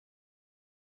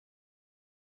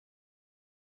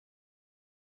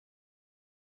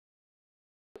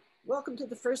Welcome to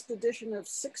the first edition of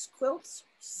Six Quilts,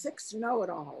 Six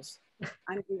Know-It-Alls.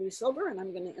 I'm Debby Silber, and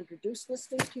I'm going to introduce this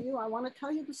thing to you. I want to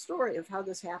tell you the story of how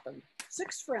this happened.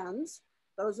 Six friends,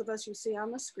 those of us you see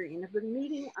on the screen, have been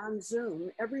meeting on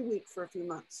Zoom every week for a few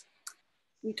months.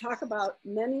 We talk about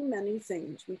many, many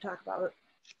things. We talk about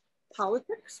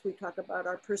politics. We talk about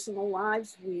our personal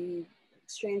lives. We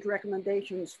exchange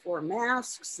recommendations for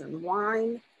masks and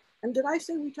wine. And did I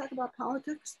say we talk about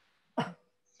politics?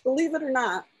 Believe it or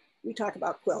not, we talk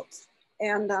about quilts.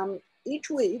 And each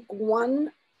week,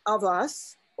 one of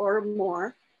us or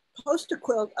more post a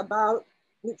quilt about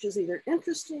which is either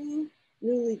interesting,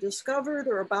 newly discovered,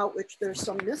 or about which there's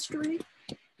some mystery.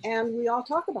 And we all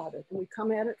talk about it. And we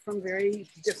come at it from very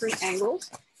different angles.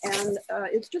 And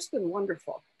it's just been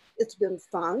wonderful. It's been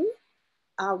fun.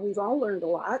 We've all learned a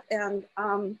lot. And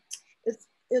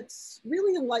it's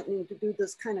really enlightening to do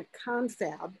this kind of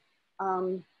confab.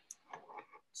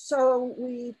 So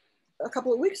we, a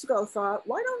couple of weeks ago, thought,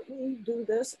 why don't we do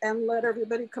this and let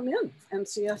everybody come in and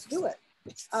see us do it?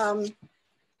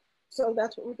 So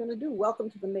that's what we're going to do. Welcome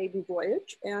to the maiden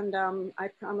voyage. And I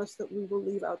promise that we will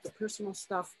leave out the personal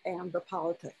stuff and the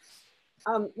politics.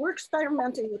 We're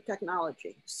experimenting with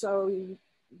technology, so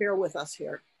bear with us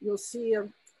here. You'll see a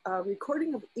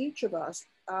recording of each of us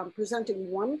presenting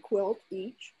one quilt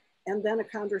each, and then a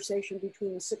conversation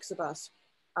between the six of us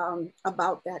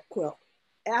about that quilt.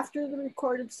 After the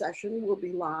recorded session, we'll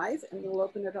be live and we'll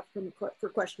open it up for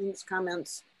questions,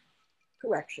 comments,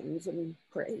 corrections, and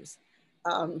praise.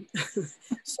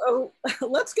 So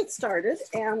let's get started.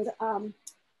 And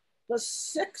the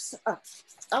six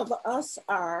of us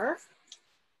are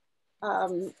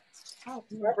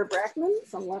Barbara Brackman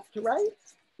from left to right,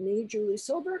 me, Julie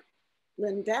Silber,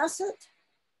 Lynne Bassett,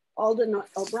 Alden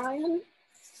O'Brien,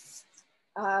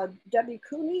 Debbie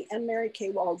Cooney, and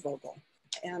Merikay Waldvogel.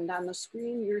 And on the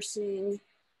screen, you're seeing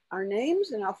our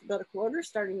names in alphabetical order,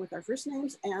 starting with our first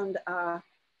names, and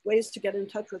ways to get in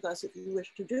touch with us if you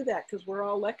wish to do that, because we're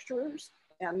all lecturers,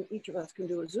 and each of us can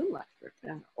do a Zoom lecture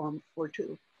or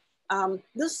two.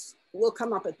 This will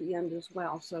come up at the end as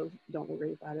well, so don't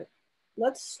worry about it.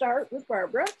 Let's start with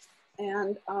Barbara,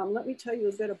 and let me tell you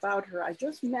a bit about her. I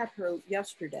just met her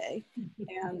yesterday,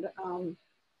 and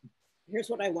here's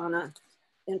what I want to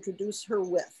introduce her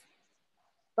with.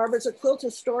 Barbara's a quilt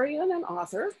historian and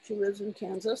author. She lives in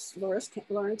Kansas, Lawrence,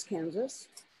 Kansas.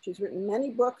 She's written many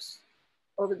books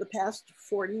over the past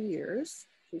 40 years.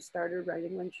 She started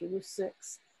writing when she was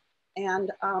 6.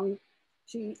 And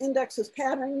she indexes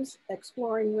patterns,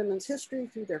 exploring women's history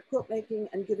through their quilt making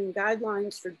and giving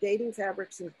guidelines for dating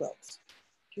fabrics and quilts.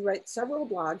 She writes several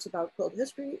blogs about quilt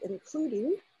history,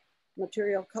 including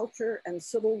material culture and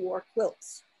Civil War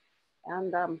quilts.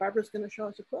 And Barbara's going to show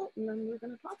us a quilt, and then we're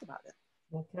going to talk about it.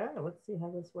 Okay, let's see how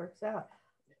this works out.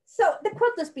 So the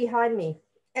quilt is behind me,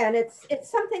 and it's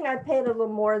something I paid a little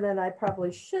more than I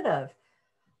probably should have.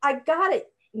 I got it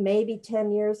maybe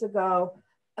 10 years ago.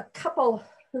 A couple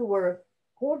who were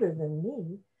older than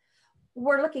me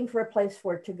were looking for a place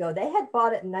for it to go. They had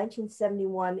bought it in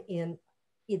 1971 in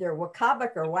either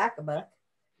Wacabuck or Wacabuck,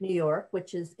 New York,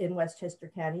 which is in Westchester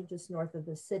County, just north of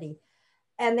the city.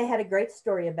 And they had a great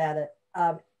story about it.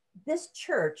 This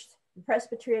church, the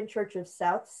Presbyterian Church of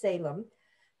South Salem,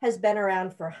 has been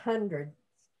around for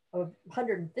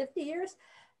 150 years.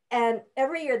 And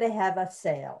every year they have a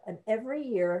sale. And every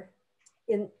year,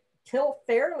 until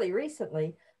fairly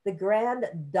recently, the grand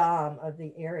dame of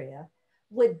the area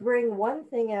would bring one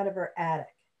thing out of her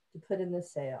attic to put in the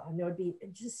sale. And it would be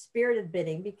just spirited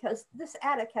bidding because this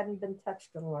attic hadn't been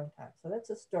touched in a long time. So that's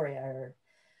a story I heard.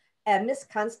 And Miss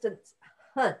Constance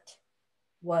Hunt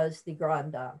was the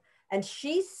grand dame. And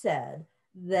she said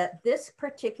that this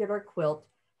particular quilt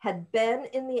had been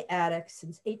in the attic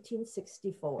since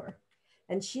 1864.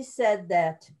 And she said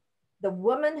that the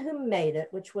woman who made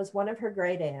it, which was one of her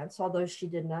great aunts, although she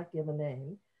did not give a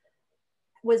name,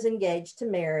 was engaged to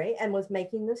marry and was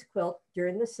making this quilt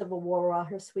during the Civil War while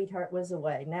her sweetheart was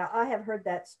away. Now, I have heard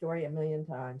that story a million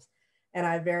times, and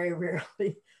I very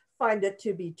rarely find it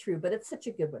to be true, but it's such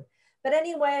a good one. But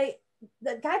anyway,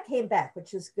 the guy came back,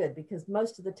 which is good because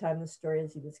most of the time the story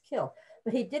is he was killed.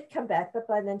 But he did come back, but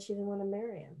by then she didn't want to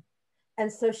marry him.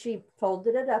 And so she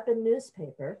folded it up in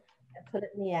newspaper and put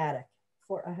it in the attic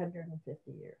for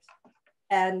 150 years.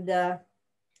 And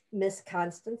Miss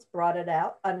Constance brought it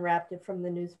out, unwrapped it from the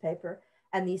newspaper,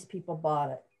 and these people bought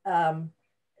it.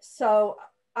 So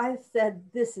I said,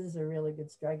 this is a really good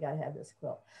story. I got to have this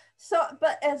quilt. So,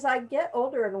 but as I get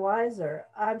older and wiser,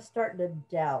 I'm starting to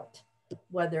doubt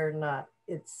whether or not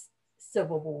it's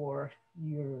Civil War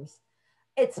years.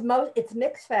 It's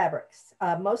mixed fabrics,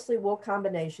 mostly wool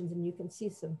combinations, and you can see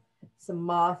some some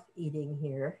moth eating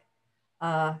here.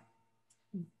 And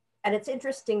it's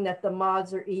interesting that the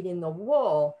moths are eating the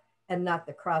wool and not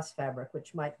the cross fabric,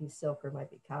 which might be silk or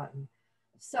might be cotton.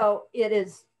 So it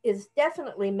is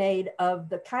definitely made of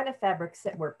the kind of fabrics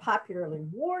that were popularly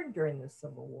worn during the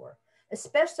Civil War,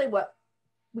 especially what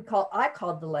I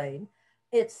call delaine.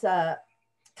 It's a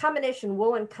combination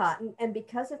wool and cotton. And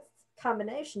because it's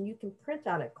combination, you can print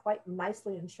on it quite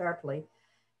nicely and sharply.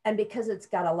 And because it's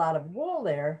got a lot of wool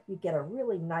there, you get a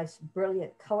really nice,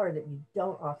 brilliant color that you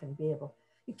don't often be able.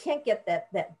 You can't get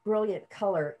that brilliant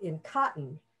color in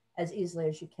cotton as easily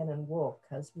as you can in wool,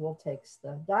 because wool takes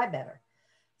the dye better.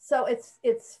 So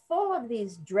it's full of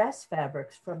these dress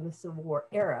fabrics from the Civil War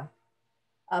era.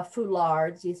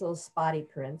 Foulards, these little spotty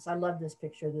prints. I love this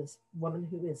picture of this woman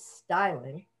who is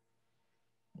styling.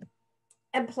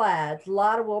 And plaids, a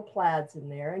lot of wool plaids in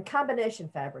there, and combination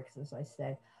fabrics, as I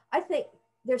say. I think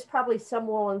there's probably some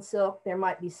wool and silk. There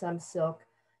might be some silk,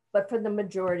 but for the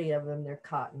majority of them, they're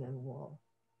cotton and wool.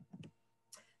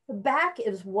 The back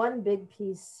is one big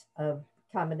piece of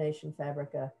combination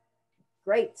fabric, a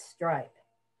great stripe.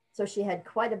 So she had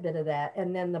quite a bit of that.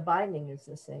 And then the binding is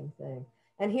the same thing.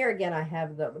 And here again, I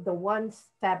have the one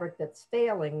fabric that's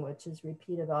failing, which is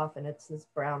repeated often. It's this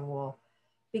brown wool,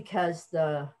 because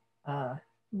the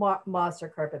moths or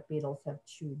carpet beetles have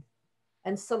chewed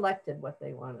and selected what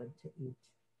they wanted to eat.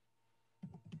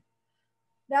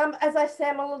 Now, as I say,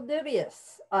 I'm a little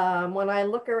dubious. When I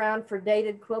look around for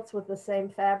dated quilts with the same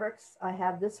fabrics, I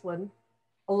have this one,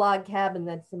 a log cabin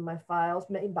that's in my files,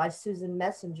 made by Susan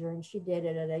Messenger, and she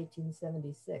dated it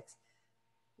 1876,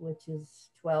 which is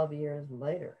 12 years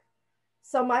later.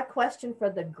 So my question for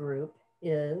the group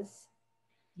is,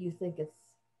 do you think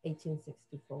it's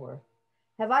 1864?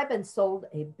 Have I been sold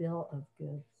a bill of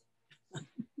goods?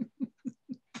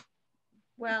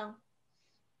 Well,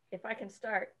 if I can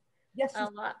start. Yes.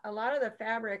 A lot of the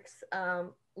fabrics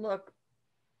look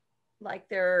like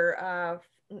they're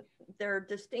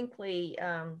distinctly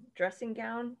dressing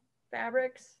gown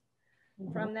fabrics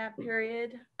from that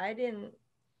period. I didn't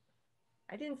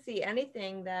see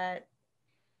anything that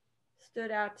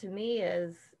stood out to me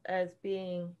as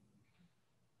being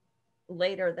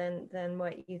later than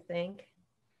what you think.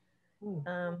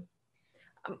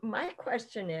 My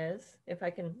question is, if I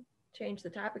can change the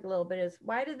topic a little bit, is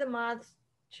why did the moths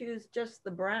choose just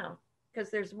the brown? Because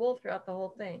there's wool throughout the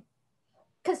whole thing.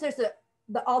 Because there's the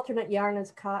alternate yarn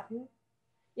is cotton.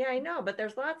 Yeah, I know, but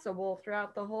there's lots of wool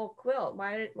throughout the whole quilt.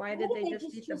 Why did they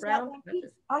just use the brown?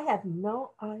 I have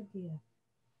no idea.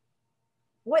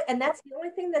 What? And that's the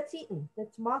only thing that's eaten,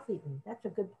 that's moth eaten. That's a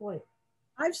good point.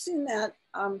 I've seen that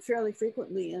fairly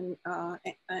frequently in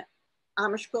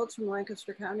Amish quilts from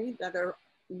Lancaster County that are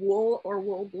wool or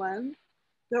wool blend.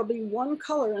 There'll be one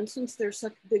color, and since they're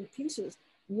such big pieces,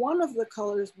 one of the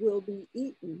colors will be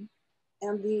eaten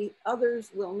and the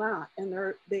others will not, and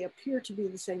they appear to be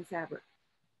the same fabric.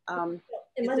 Could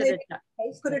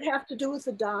it have to do with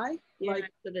the dye? Yeah, like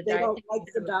so the they don't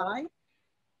like the dye?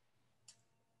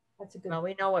 That's a good. Well,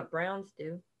 we know what browns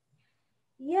do.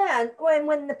 Yeah, and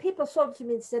when the people sold to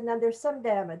me and said, now there's some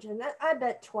damage, and I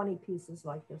bet 20 pieces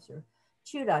like this are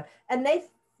chewed on. And they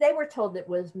were told it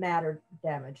was matter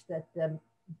damage, that the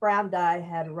brown dye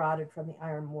had rotted from the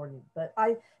iron mordant. But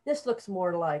this looks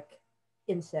more like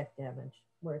insect damage,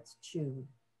 where it's chewed,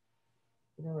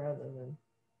 rather than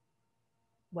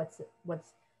what's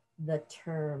the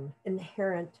term,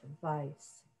 inherent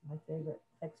vice, my favorite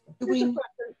textbook.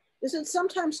 Is it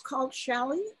sometimes called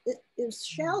challis? Is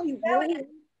challis wool?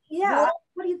 Yeah.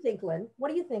 What do you think, Lynn?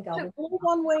 What do you think, Alden?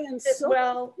 One way and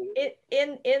well,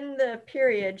 in the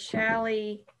period,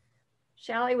 challis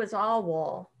was all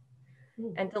wool,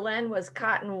 and delaine was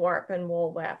cotton warp and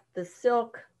wool weft. The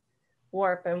silk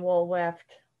warp and wool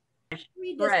weft.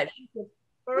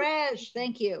 Barège,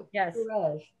 thank you. Yes.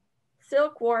 Barège.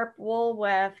 Silk warp, wool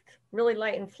weft, really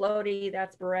light and floaty.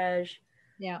 That's barège.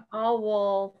 Yeah. All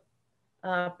wool.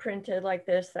 Printed like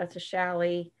this, that's a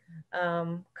challis.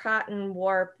 Cotton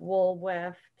warp wool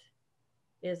weft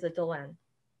is a delaine.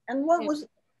 And what was,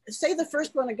 say the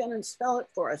first one again and spell it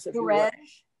for us if you would.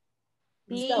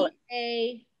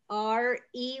 B-A-R-E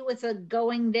with a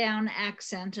going down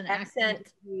accent. An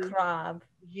accent grave.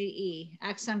 G-E.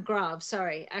 Accent grave,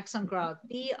 sorry. Accent grave.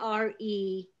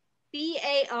 B-A-R-E-G-E.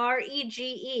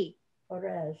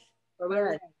 Barège.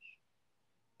 Barège.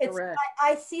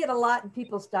 I see it a lot in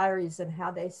people's diaries, and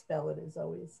how they spell it is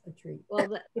always a treat.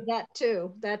 Well, that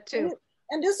too.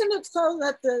 And isn't it so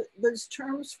that those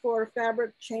terms for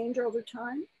fabric change over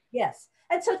time? Yes.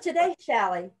 And so today,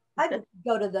 challis, I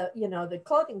go to the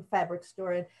clothing fabric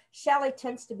store, and challis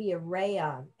tends to be a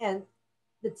rayon. And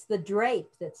it's the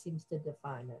drape that seems to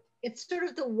define it. It's sort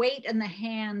of the weight and the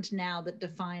hand now that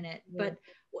define it. Yeah. But,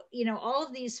 you know, all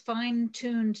of these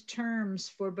fine-tuned terms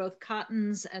for both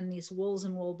cottons and these wools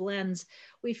and wool blends,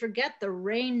 we forget the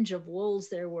range of wools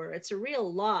there were. It's a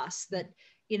real loss that,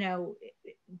 you know,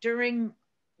 during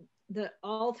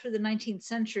all through the 19th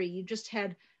century, you just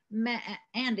had,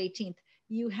 and 18th,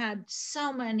 you had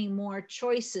so many more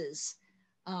choices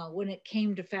when it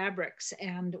came to fabrics,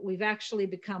 and we've actually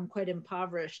become quite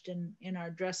impoverished in our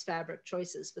dress fabric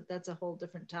choices, but that's a whole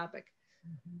different topic.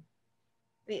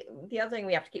 The other thing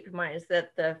we have to keep in mind is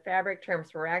that the fabric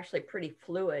terms were actually pretty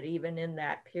fluid even in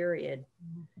that period.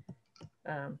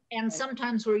 And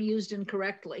sometimes were used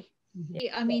incorrectly.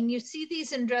 I mean, you see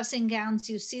these in dressing gowns,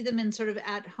 you see them in sort of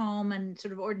at home and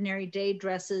sort of ordinary day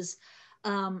dresses.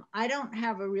 I don't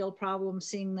have a real problem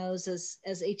seeing those as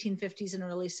 1850s and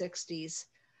early 60s.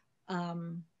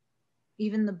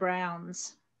 Even the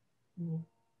browns.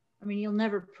 I mean, you'll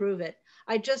never prove it.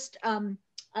 I just,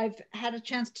 I've had a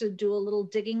chance to do a little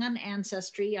digging on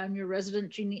Ancestry. I'm your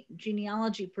resident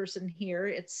genealogy person here.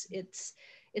 It's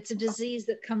a disease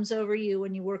that comes over you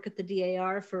when you work at the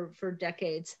DAR for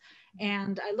decades.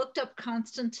 And I looked up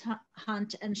Constance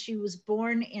Hunt, and she was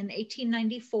born in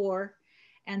 1894,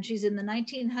 and she's in the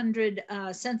 1900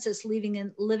 census living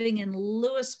in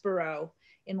Lewisboro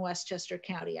in Westchester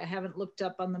County. I haven't looked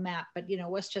up on the map, but you know,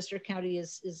 Westchester County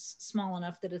is small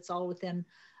enough that it's all within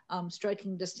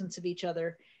striking distance of each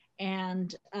other.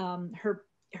 And her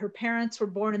parents were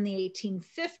born in the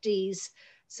 1850s.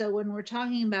 So when we're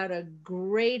talking about a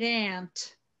great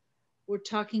aunt, we're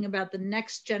talking about the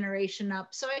next generation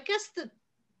up. So I guess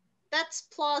that's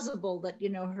plausible that, you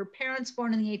know, her parents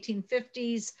born in the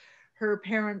 1850s, her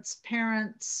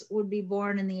parents would be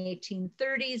born in the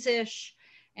 1830s-ish,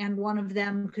 and one of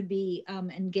them could be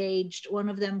engaged. One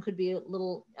of them could be a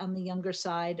little on the younger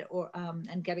side, or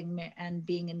and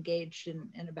being engaged in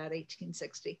about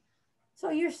 1860. So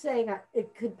you're saying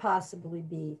it could possibly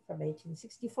be from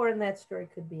 1864, and that story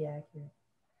could be accurate.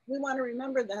 We want to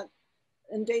remember that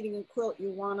in dating a quilt,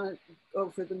 you want to go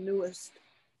for the newest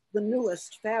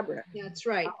fabric. That's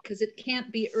right, because it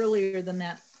can't be earlier than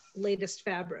that latest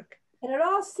fabric. And it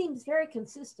all seems very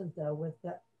consistent, though, with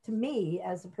to me,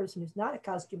 as a person who's not a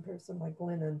costume person like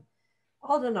Lynne and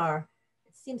Alden are,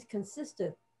 it seems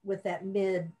consistent with that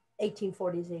mid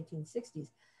 1840s, 1860s.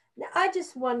 Now, I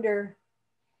just wonder,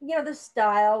 you know, the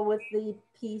style with the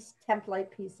template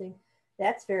piecing,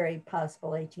 that's very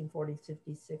possible 1840s,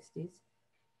 50s, 60s.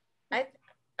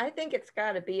 I think it's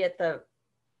got to be at the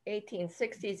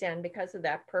 1860s end because of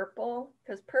that purple,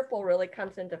 because purple really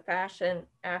comes into fashion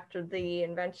after the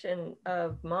invention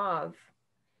of mauve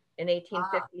in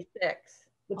 1856.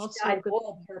 Which Also dyed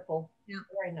wool purple, yeah,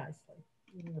 very nicely.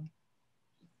 Yeah.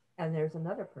 And there's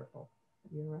another purple.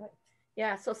 You're right.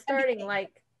 Yeah, so starting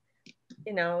like,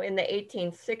 you know, in the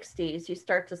 1860s, you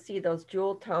start to see those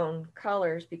jewel tone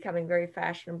colors becoming very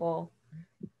fashionable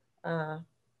for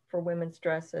women's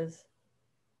dresses.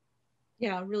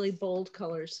 Yeah, really bold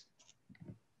colors.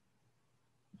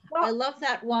 Well, I love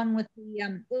that one with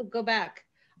the go back.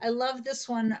 I love this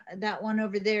one, that one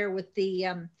over there with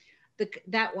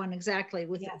that one exactly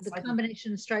with the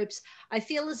combination stripes. I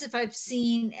feel as if I've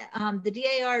seen the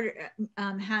DAR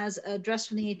has a dress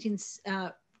from the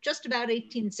just about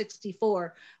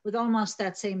 1864 with almost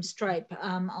that same stripe.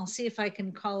 I'll see if I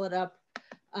can call it up.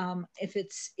 If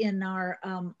it's in our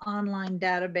online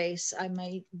database, I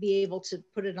might be able to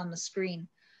put it on the screen.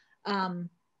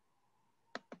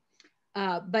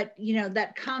 But you know,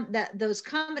 those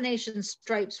combination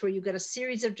stripes where you get a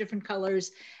series of different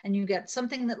colors and you get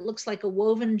something that looks like a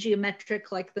woven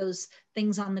geometric, like those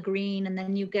things on the green, and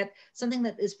then you get something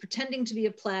that is pretending to be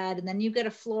a plaid, and then you get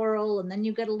a floral, and then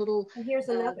you get a little here's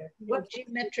another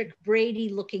geometric Brady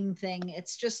looking thing.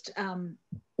 It's just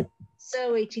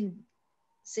so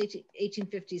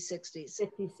 1850s, 60s.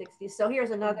 50s, 60s. So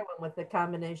here's another one with the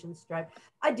combination stripe.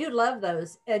 I do love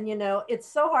those. And, you know,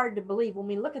 it's so hard to believe when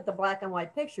we look at the black and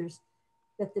white pictures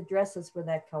that the dresses were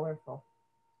that colorful.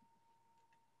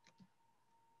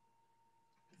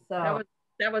 So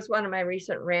that was one of my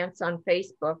recent rants on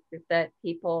Facebook, that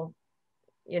people,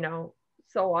 you know,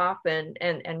 so often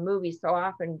and movies so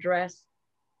often dress,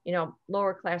 you know,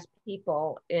 lower class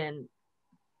people in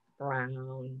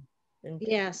brown and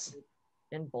yes,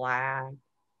 and black,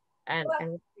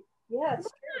 and yes,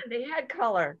 they had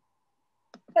color.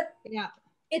 But yeah,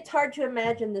 it's hard to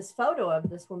imagine this photo of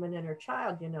this woman and her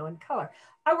child, you know, in color.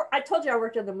 I told you I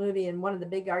worked on the movie, and one of the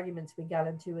big arguments we got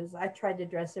into is I tried to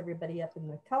dress everybody up in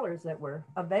the colors that were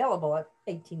available at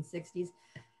 1860s.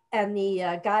 And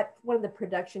the one of the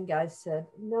production guys said,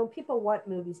 no, people want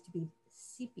movies to be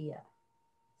sepia.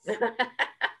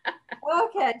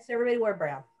 Okay, so everybody wear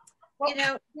brown. Well, you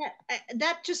know,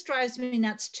 that just drives me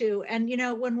nuts too. And, you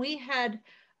know, when we had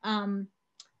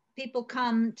people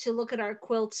come to look at our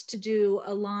quilts to do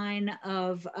a line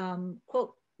of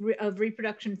of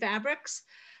reproduction fabrics,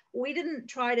 we didn't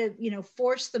try to, you know,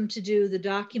 force them to do the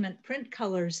document print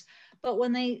colors. But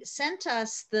when they sent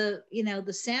us the, you know,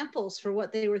 the samples for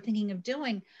what they were thinking of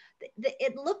doing,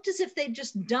 it looked as if they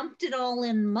just dumped it all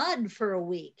in mud for a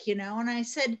week, you know. And I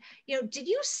said, you know, did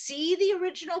you see the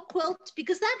original quilt?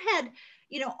 Because that had,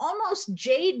 you know, almost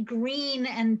jade green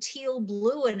and teal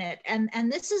blue in it. And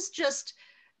this is just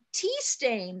tea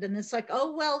stained. And it's like,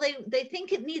 oh, well, they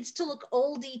think it needs to look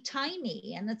oldie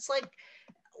timey. And it's like,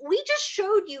 we just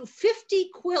showed you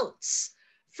 50 quilts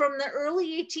from the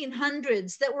early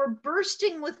 1800s that were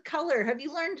bursting with color. Have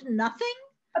you learned nothing?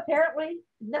 Apparently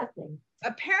nothing.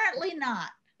 Apparently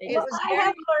not. Well, I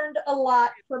have learned a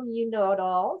lot from you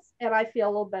know-it-alls, and I feel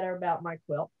a little better about my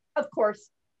quilt. Of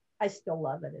course, I still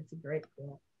love it. It's a great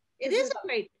quilt. It is a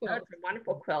great quilt. It's a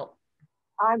wonderful quilt.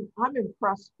 I'm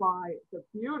impressed by the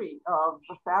beauty of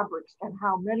the fabrics and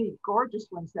how many gorgeous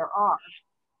ones there are.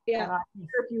 Yeah. And I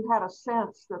wonder if you had a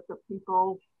sense that the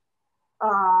people,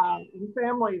 the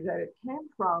family that it came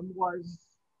from was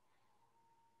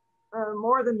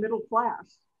more than middle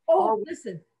class. Oh,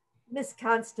 listen, Miss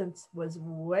Constance was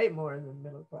way more than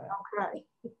middle class. Okay.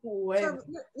 So,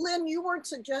 Lynn, you weren't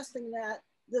suggesting that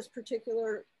this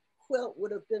particular quilt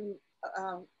would have been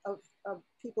of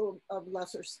people of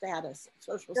lesser status,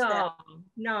 social status.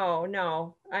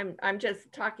 No. I'm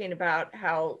just talking about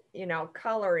how, you know,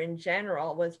 color in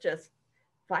general was just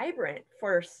vibrant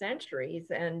for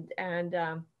centuries, and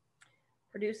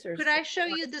producers. Could I show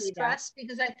you this dress?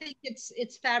 Because I think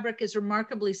its fabric is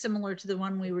remarkably similar to the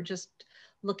one we were just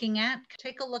looking at.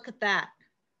 Take a look at that.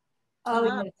 Oh,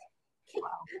 yes.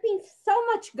 I mean, so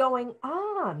much going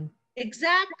on.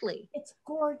 Exactly. It's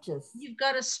gorgeous. You've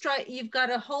got a stripe, you've got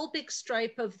a whole big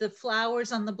stripe of the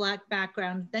flowers on the black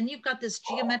background. Then you've got this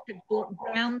geometric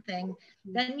brown thing.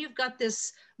 Then you've got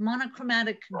this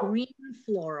monochromatic green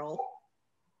floral.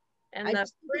 And I the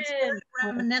just think it's very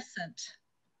reminiscent.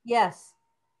 Yes.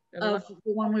 Of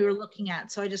the one we were looking at.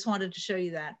 So I just wanted to show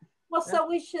you that. Well, so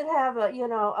we should have a, you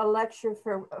know, a lecture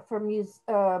for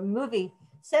movie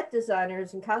set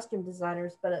designers and costume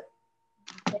designers, but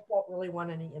I don't really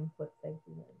want any input. Thank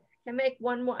you. Can make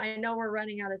one more. I know we're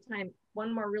running out of time.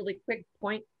 One more really quick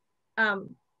point.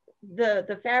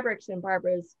 The fabrics in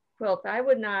Barbara's quilt, I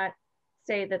would not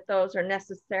say that those are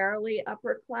necessarily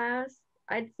upper class.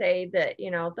 I'd say that,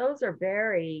 you know, those are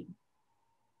very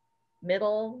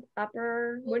middle,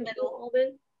 upper,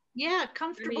 Alden? Yeah,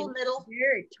 comfortable middle.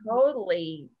 Very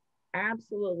totally,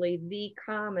 absolutely the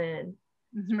common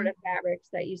sort of fabrics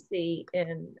that you see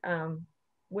in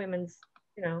women's,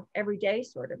 you know, everyday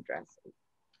sort of dresses.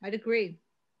 I'd agree.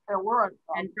 There were a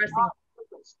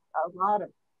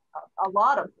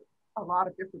lot of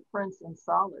different prints and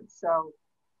solids. So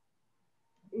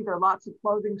either lots of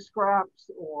clothing scraps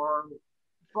or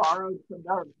borrowed from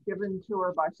or given to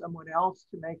her by someone else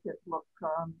to make it look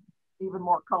even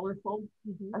more colorful.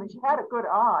 I mean, she had a good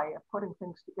eye at putting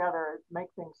things together to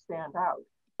make things stand out.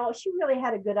 Oh, she really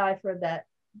had a good eye for that.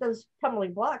 Those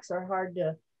tumbling blocks are hard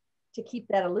to keep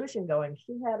that illusion going.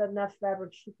 She had enough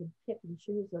fabric she could pick and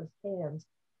choose those hands.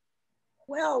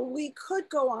 Well, we could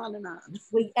go on and on.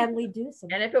 We do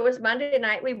some. And if it was Monday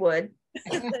night, we would.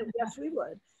 Yes, we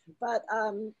would. But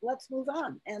let's move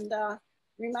on. And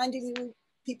reminding you,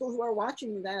 people who are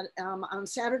watching, that on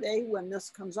Saturday when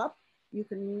this comes up, you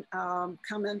can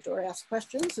comment or ask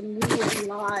questions, and we will be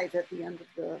live at the end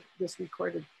of this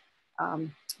recorded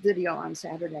video on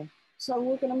Saturday. So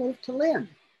we're going to move to Lynne.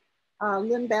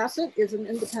 Lynne Bassett is an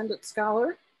independent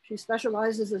scholar. She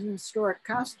specializes in historic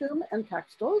costume and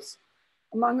textiles.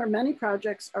 Among her many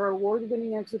projects are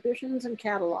award-winning exhibitions and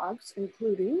catalogs,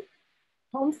 including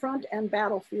Homefront and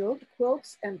Battlefield,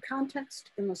 Quilts and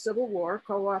Context in the Civil War,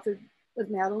 co-authored with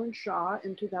Madeline Shaw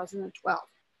in 2012.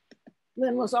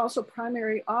 Lynne was also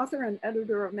primary author and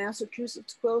editor of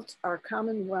Massachusetts Quilts, Our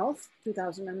Commonwealth,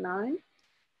 2009.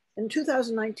 In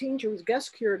 2019, she was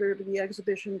guest curator to the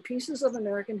exhibition Pieces of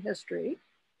American History,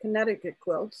 Connecticut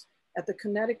Quilts at the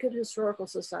Connecticut Historical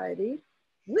Society,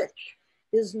 which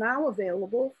is now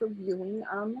available for viewing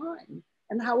online.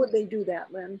 And how would they do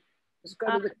that, Lynne? Just go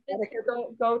to the Connecticut.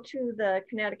 Go to the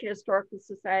Connecticut Historical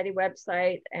Society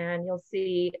website, and you'll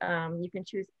see you can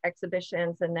choose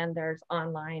exhibitions, and then there's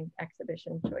online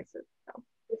exhibition choices. So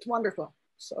it's wonderful.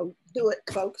 So do it,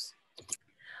 folks.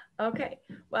 Okay,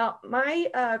 well, my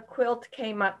quilt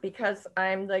came up because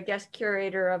I'm the guest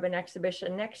curator of an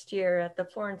exhibition next year at the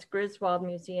Florence Griswold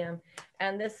Museum.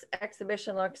 And this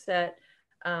exhibition looks at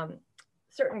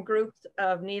certain groups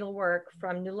of needlework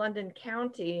from New London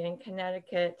County in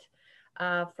Connecticut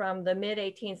from the mid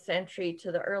 18th century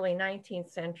to the early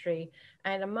 19th century.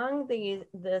 And among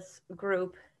this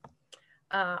group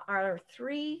are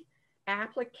 3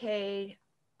 applique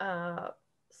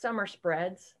summer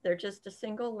spreads. They're just a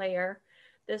single layer.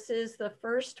 This is the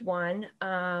first one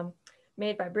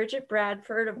made by Bridget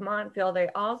Bradford of Montville. They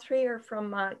all 3 are from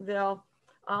Montville.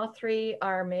 All 3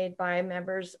 are made by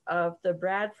members of the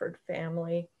Bradford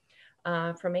family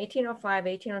from 1805,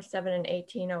 1807, and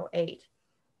 1808.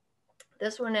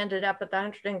 This one ended up at the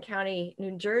Hunterdon County,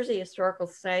 New Jersey Historical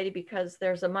Society because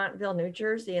there's a Montville, New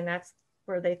Jersey, and that's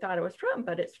where they thought it was from,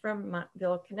 but it's from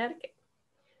Montville, Connecticut.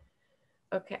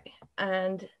 Okay,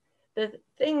 and the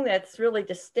thing that's really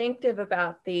distinctive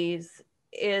about these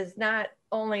is not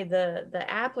only the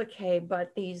applique,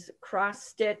 but these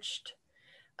cross-stitched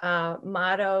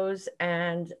mottos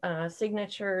and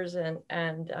signatures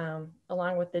and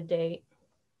along with the date.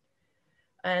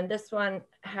 And this one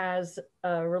has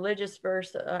a religious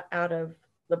verse out of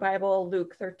the Bible,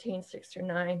 Luke 13,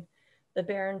 6-9. The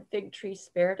barren fig tree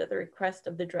spared at the request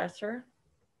of the dresser.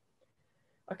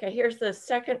 Okay, here's the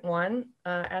second one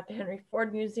at the Henry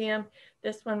Ford Museum.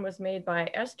 This one was made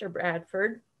by Esther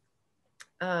Bradford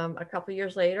a couple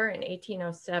years later in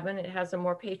 1807. It has a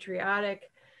more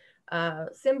patriotic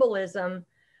symbolism,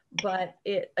 but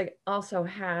it also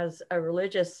has a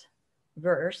religious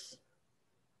verse.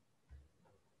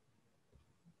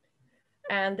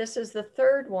 And this is the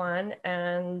third one,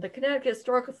 and the Connecticut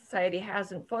Historical Society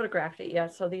hasn't photographed it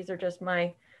yet, so these are just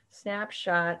my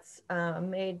snapshots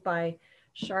made by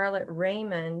Charlotte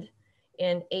Raymond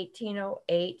in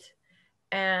 1808.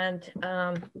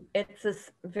 And it's a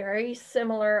very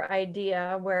similar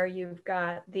idea where you've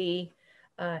got the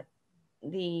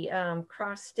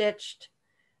cross-stitched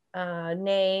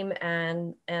name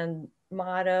and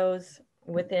mottos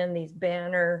within these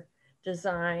banner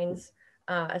designs,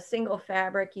 a single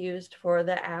fabric used for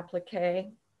the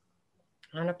applique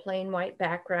on a plain white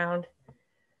background.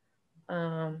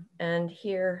 And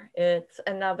here it's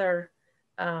another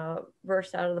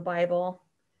verse out of the Bible.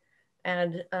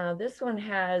 And this one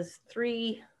has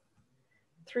three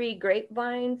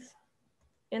grapevines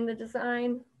in the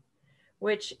design,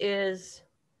 which is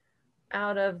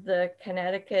out of the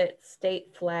Connecticut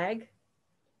state flag,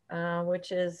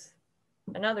 which is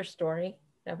another story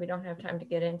that we don't have time to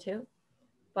get into.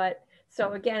 But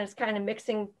so again, it's kind of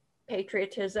mixing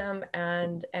patriotism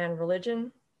and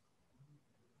religion.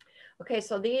 Okay,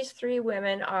 so these 3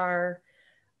 women are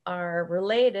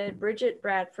related. Bridget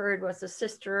Bradford was the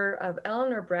sister of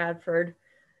Eleanor Bradford,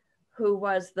 who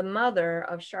was the mother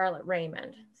of Charlotte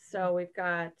Raymond. So we've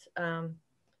got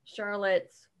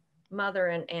Charlotte's mother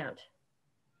and aunt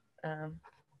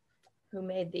who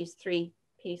made these 3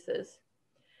 pieces.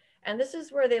 And this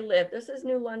is where they live. This is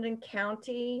New London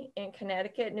County in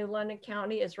Connecticut. New London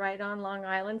County is right on Long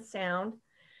Island Sound.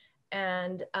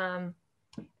 And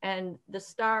the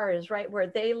star is right where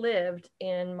they lived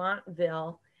in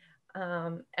Montville.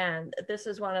 And this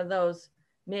is one of those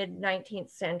mid-19th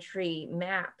century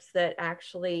maps that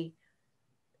actually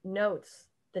notes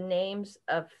the names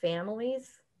of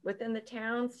families within the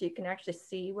town, so you can actually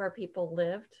see where people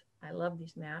lived. I love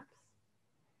these maps.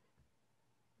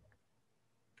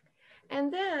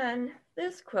 And then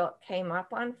this quilt came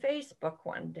up on Facebook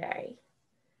one day.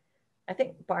 I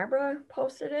think Barbara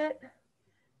posted it.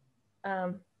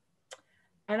 And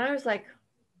I was like,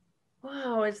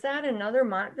 wow, is that another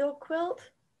Montville quilt?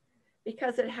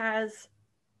 Because it has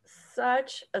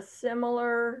such a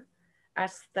similar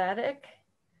aesthetic,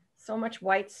 so much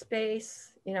white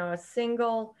space, you know, a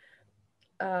single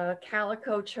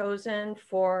calico chosen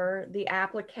for the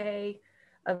applique,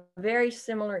 a very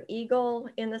similar eagle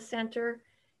in the center,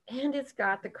 and it's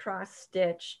got the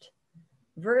cross-stitched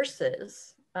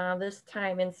verses, this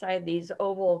time inside these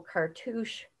oval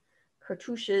cartouches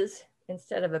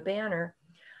instead of a banner.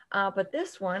 But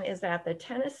this one is at the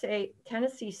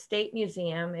Tennessee State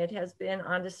Museum. It has been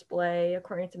on display,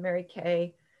 according to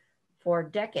Merikay, for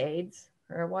decades,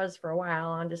 or it was for a while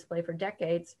on display for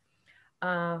decades,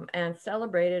 and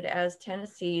celebrated as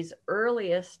Tennessee's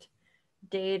earliest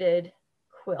dated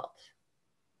quilt.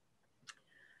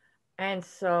 And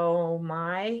so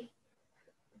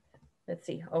let's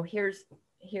see,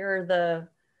 here are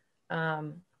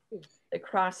the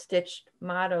cross-stitched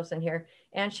mottos in here,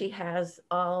 and she has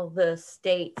all the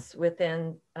states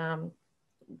within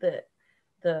the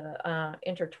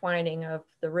intertwining of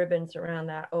the ribbons around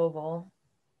that oval.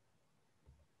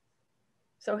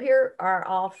 So here are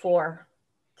all four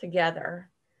together.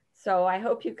 So I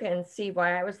hope you can see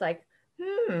why I was like,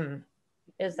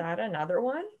 is that another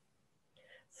one?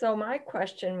 So my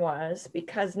question was,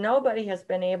 because nobody has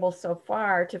been able so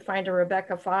far to find a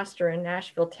Rebecca Foster in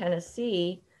Nashville,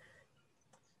 Tennessee,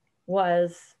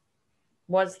 was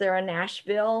there a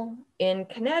Nashville in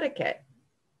Connecticut?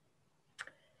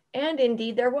 And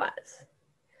indeed there was.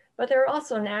 But there are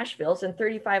also Nashvilles in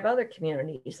 35 other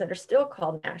communities that are still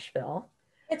called Nashville.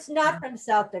 It's not from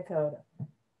South Dakota.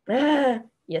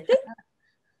 You think?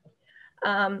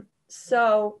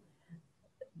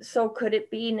 So could it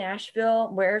be Nashville?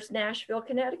 Where's Nashville,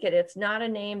 Connecticut? It's not a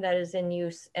name that is in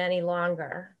use any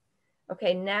longer.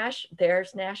 Okay,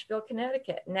 there's Nashville,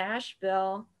 Connecticut.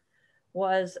 Nashville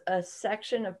was a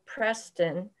section of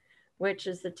Preston, which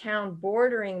is the town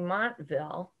bordering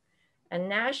Montville. And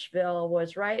Nashville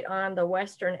was right on the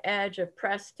western edge of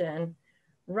Preston,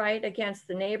 right against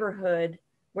the neighborhood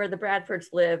where the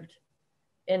Bradfords lived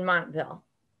in Montville.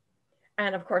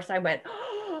 And of course I went,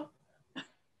 oh my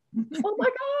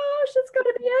gosh, that's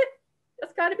gotta be it.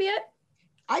 That's gotta be it.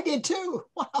 I did too.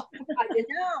 Wow. I didn't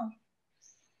know.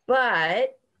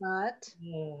 But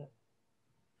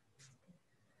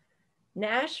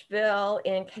Nashville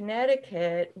in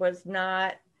Connecticut was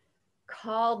not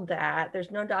called that.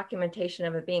 There's no documentation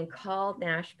of it being called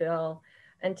Nashville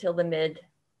until the mid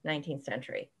 19th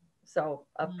century. So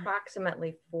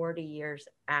approximately 40 years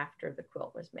after the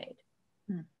quilt was made.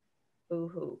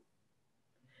 Boo-hoo.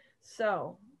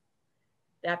 So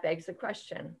that begs the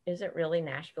question, is it really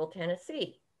Nashville,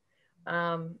 Tennessee?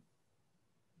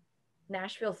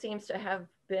 Nashville seems to have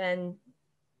been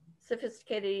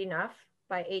sophisticated enough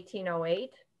by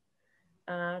 1808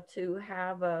 to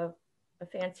have a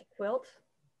fancy quilt.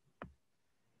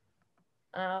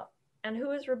 And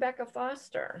who is Rebecca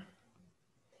Foster?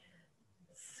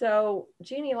 So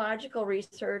genealogical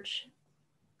research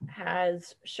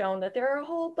has shown that there are a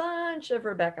whole bunch of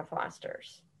Rebecca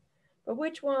Fosters, but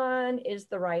which one is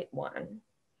the right one?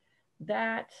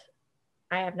 That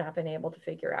I have not been able to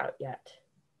figure out yet.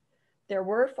 There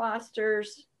were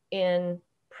Fosters in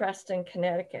Preston,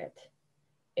 Connecticut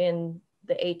in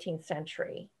the 18th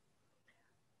century.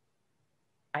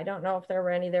 I don't know if there were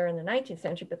any there in the 19th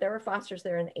century, but there were Fosters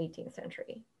there in the 18th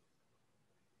century.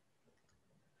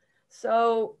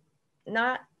 So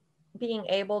not being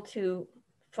able to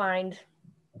find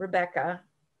Rebecca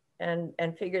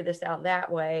and figure this out that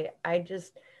way, I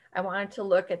wanted to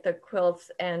look at the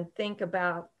quilts and think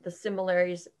about the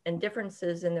similarities and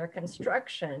differences in their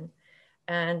construction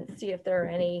and see if there are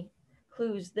any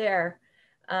clues there.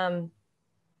 The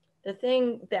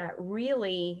thing that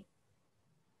really,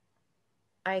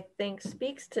 I think,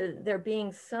 speaks to there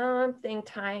being something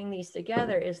tying these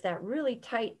together is that really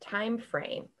tight time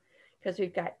frame, because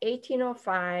we've got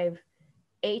 1805,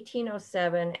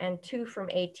 1807, and 2 from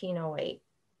 1808.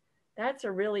 That's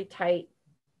a really tight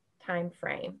time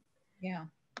frame. Yeah.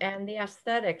 And the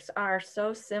aesthetics are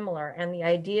so similar, and the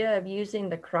idea of using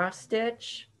the cross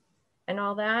stitch and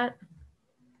all that.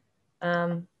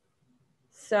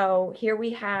 So here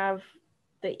we have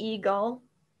the eagle,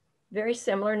 very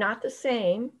similar, not the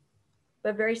same,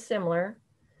 but very similar.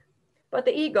 But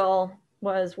the eagle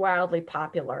was wildly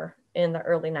popular in the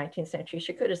early 19th century.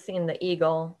 She could have seen the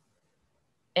eagle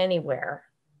anywhere.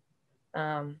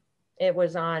 It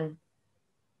was on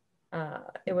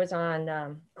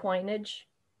coinage.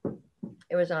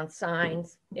 It was on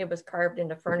signs. It was carved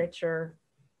into furniture.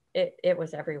 It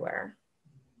was everywhere.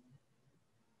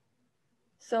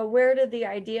 So where did the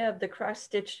idea of the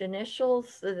cross-stitched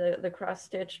initials, the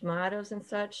cross-stitched mottos and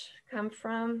such come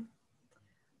from?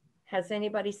 Has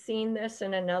anybody seen this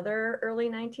in another early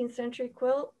 19th century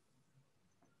quilt?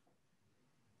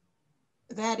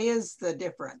 That is the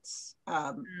difference.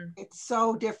 It's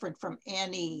so different from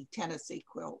any Tennessee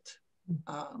quilt.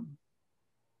 I'm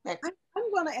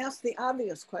going to ask the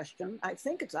obvious question. I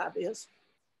think it's obvious.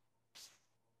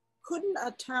 Couldn't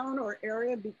a town or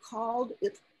area be called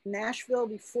Nashville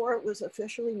before it was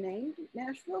officially named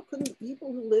Nashville? Couldn't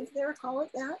people who live there call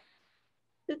it that?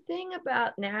 The thing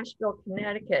about Nashville,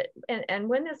 Connecticut, and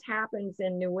when this happens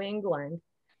in New England,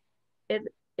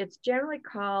 it's generally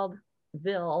called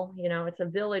Ville. You know, it's a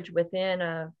village within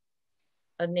a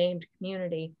named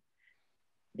community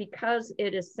because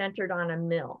it is centered on a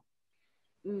mill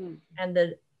and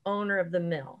the owner of the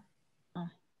mill.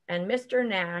 And Mr.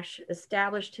 Nash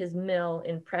established his mill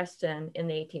in Preston in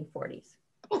the 1840s.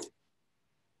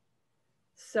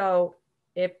 So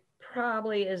it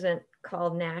probably isn't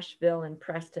called Nashville and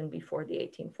Preston before the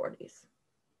 1840s.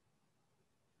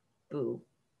 Boo.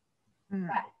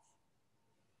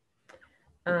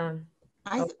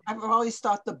 I've always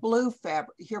thought the blue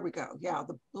fabric, here we go. Yeah,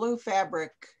 the blue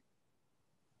fabric.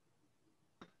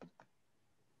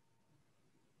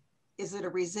 Is it a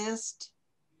resist?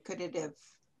 Could it have,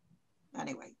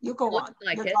 anyway, you go on.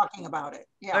 Like You're talking about it.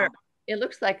 Yeah. It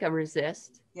looks like a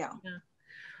resist. Yeah.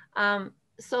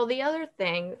 So the other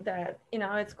thing that,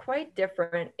 it's quite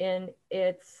different in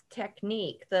its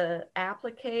technique. The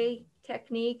applique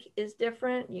technique is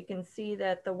different. You can see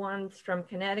that the ones from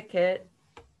Connecticut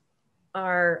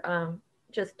are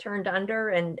just turned under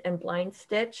and blind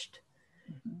stitched,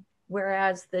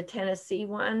 whereas the Tennessee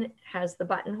one has the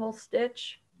buttonhole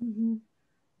stitch.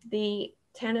 The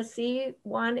Tennessee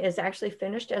one is actually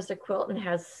finished as a quilt and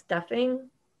has stuffing,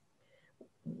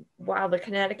 while the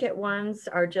Connecticut ones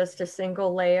are just a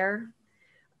single layer.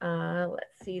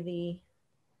 Let's see,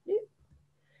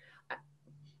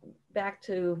 back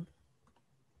to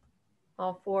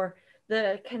all four.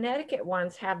 The Connecticut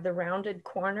ones have the rounded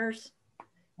corners.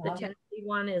 The Tennessee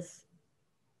one is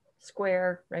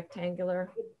square, rectangular.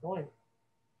 Good point.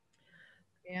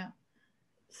 Yeah.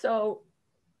 So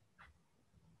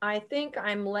I think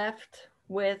I'm left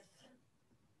with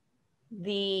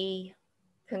the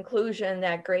conclusion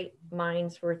that great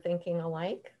minds were thinking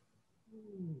alike.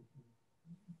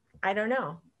 I don't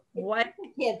know. What?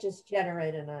 You can't just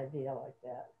generate an idea like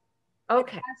that.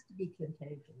 Okay. It has to be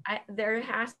contagion. There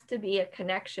has to be a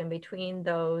connection between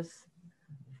those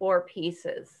four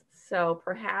pieces. So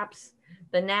perhaps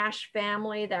the Nash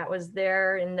family that was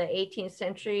there in the 18th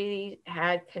century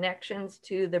had connections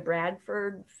to the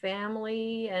Bradford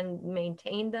family and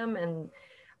maintained them, and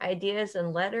ideas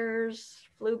and letters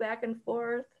flew back and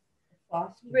forth.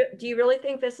 Do you really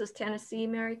think this is Tennessee,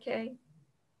 Merikay?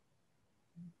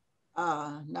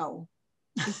 No.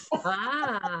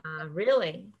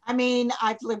 Really? I mean,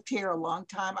 I've lived here a long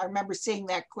time. I remember seeing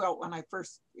that quilt when I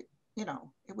first, it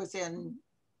was in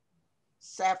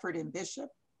Safford and Bishop.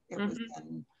 It was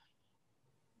in,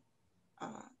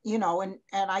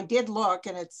 and I did look,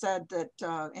 and it said that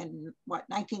in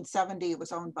 1970, it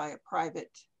was owned by a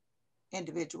private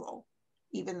individual,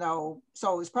 even though,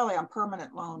 so it was probably on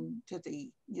permanent loan to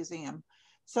the museum.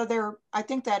 So I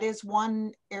think that is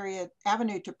one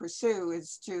avenue to pursue,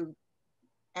 is to,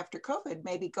 after COVID,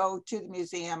 maybe go to the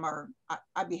museum, or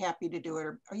I'd be happy to do it,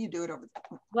 or you do it over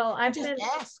there. Well, I've just been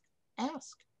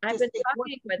ask. I've been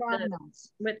talking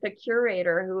with the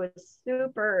curator, who is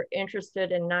super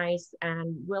interested and nice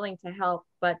and willing to help,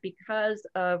 but because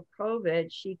of COVID,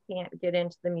 she can't get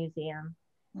into the museum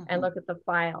and look at the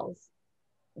files.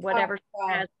 Whatever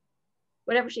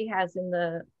she has in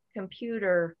the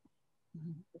computer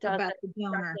doesn't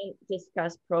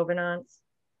discuss provenance.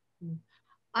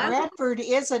 Bradford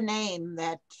is a name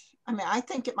that, I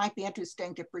think it might be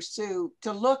interesting to pursue,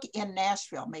 to look in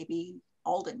Nashville. Maybe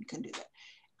Alden can do that.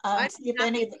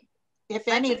 If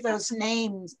any of those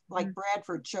names like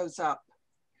Bradford shows up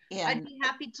I'd be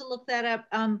happy to look that up.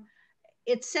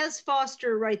 It says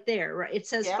Foster right there, right? It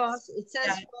says Foster. It says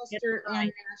Foster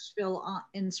and Nashville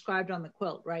inscribed on the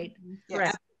quilt, right? Yes.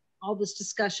 After all this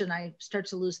discussion, I start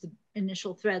to lose the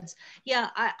initial threads. Yeah,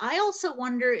 I also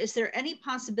wonder, is there any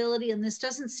possibility, and this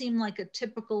doesn't seem like a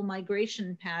typical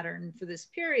migration pattern for this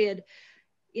period,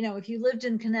 if you lived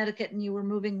in Connecticut and you were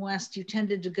moving west, you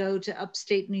tended to go to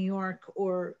upstate New York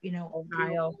or,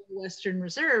 Ohio, Western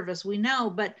Reserve, as we know.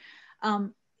 But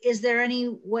is there any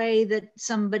way that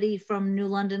somebody from New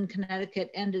London,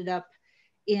 Connecticut ended up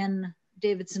in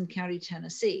Davidson County,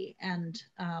 Tennessee? And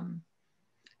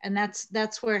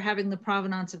that's where having the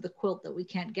provenance of the quilt that we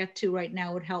can't get to right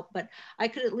now would help. But I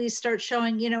could at least start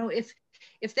showing,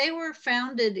 if they were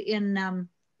founded in,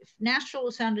 if Nashville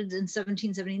was founded in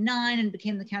 1779 and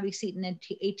became the county seat in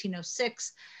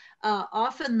 1806,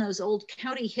 often those old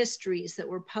county histories that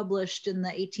were published in the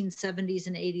 1870s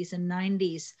and 80s and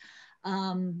 90s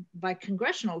by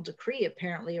congressional decree,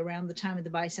 apparently around the time of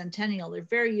the bicentennial, they're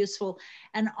very useful.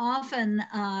 And often,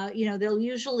 they'll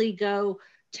usually go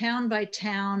town by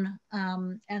town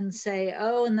and say,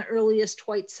 oh, and the earliest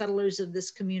white settlers of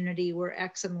this community were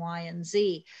X and Y and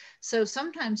Z. So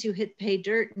sometimes you hit pay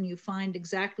dirt and you find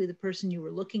exactly the person you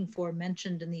were looking for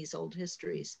mentioned in these old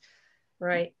histories.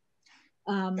 Right.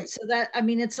 So that,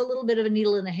 it's a little bit of a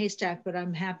needle in a haystack, but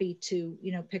I'm happy to,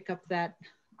 pick up that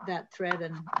thread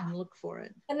and look for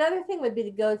it. Another thing would be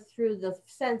to go through the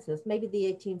census, maybe the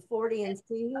 1840, and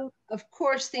see who, of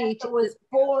course, was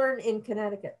born in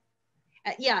Connecticut.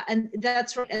 Yeah, and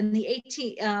that's right. And the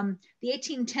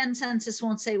 1810 census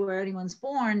won't say where anyone's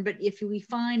born, but if we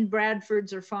find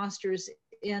Bradfords or Fosters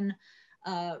in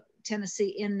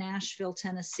Tennessee, in Nashville,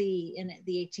 Tennessee, in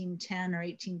the 1810 or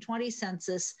 1820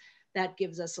 census, that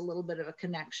gives us a little bit of a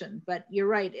connection. But you're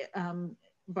right.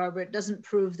 Barbara. It doesn't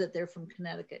prove that they're from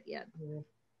Connecticut yet.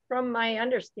 From my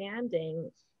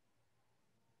understanding,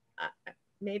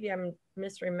 maybe I'm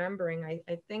misremembering.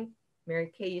 I think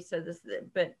Merikay, you said this,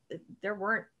 but there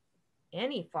weren't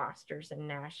any Fosters in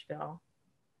Nashville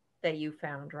that you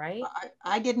found, right?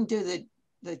 I didn't do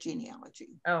the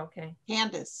genealogy. Oh, okay.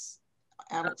 Candace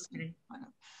Adelson. Okay.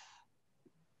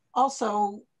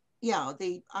 Also, yeah,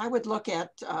 I would look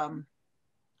at,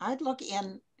 I'd look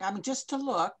in, I mean, just to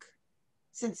look,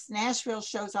 since Nashville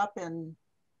shows up in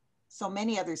so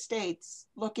many other states,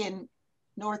 look in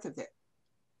north of it,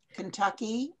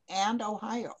 Kentucky and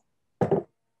Ohio.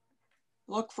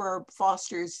 Look for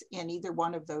Fosters in either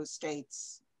one of those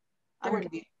states.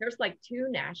 There's like 2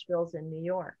 Nashvilles in New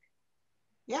York.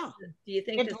 Yeah. Do you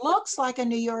think it looks like a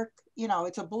New York, you know,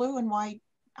 it's a blue and white.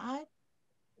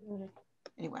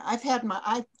 Anyway, I've had my,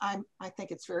 I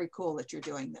think it's very cool that you're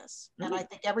doing this. And I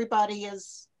think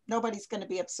nobody's going to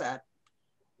be upset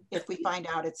if we find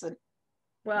out it's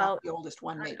not the oldest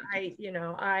one made.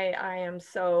 I am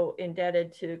so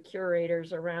indebted to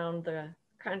curators around the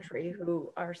country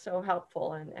who are so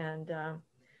helpful, and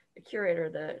the curator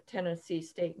of the Tennessee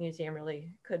State Museum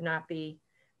really could not be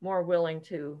more willing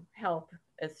to help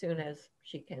as soon as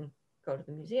she can go to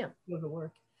the museum. Go to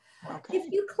work. Okay.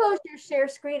 If you close your share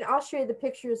screen, I'll show you the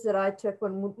pictures that I took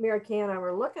when Merikay and I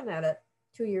were looking at it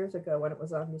 2 years ago when it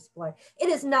was on display. It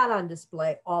is not on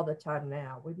display all the time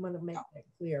now. We want to make that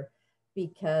clear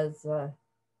because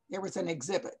there was an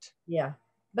exhibit. Yeah,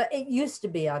 but it used to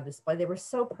be on display. They were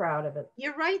so proud of it.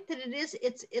 You're right that it is.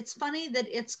 It's funny that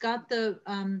it's got the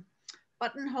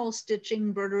buttonhole stitching,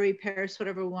 embroidery, Paris,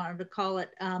 whatever we wanted to call it,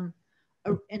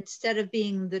 instead of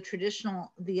being the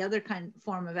traditional, the other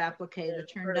form of applique, the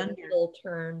turned under.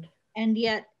 Turned. And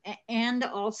yet, and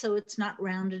also it's not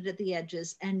rounded at the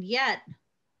edges. And yet,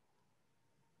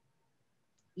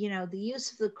 you know, the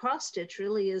use of the cross stitch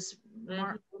really is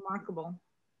remarkable.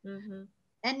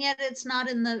 And yet it's not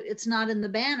in the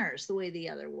banners the way the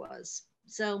other was.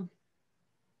 So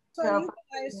you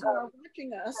guys who are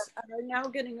watching us are now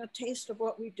getting a taste of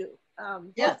what we do.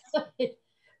 Yes.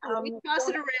 We toss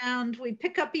it around. We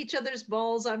pick up each other's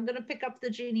balls. I'm going to pick up the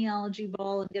genealogy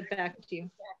ball and get back to you.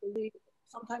 We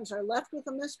sometimes are left with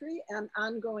a mystery and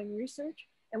ongoing research,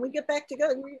 and we get back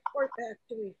together and we report back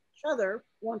to each other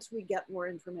once we get more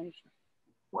information.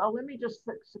 Well, let me just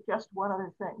suggest one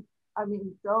other thing. I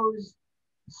mean, those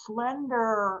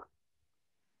slender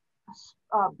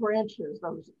branches,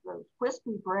 those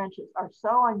wispy branches are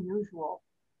so unusual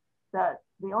that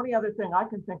the only other thing I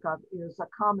can think of is a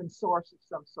common source of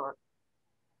some sort.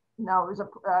 Now, as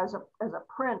a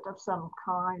print of some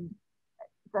kind,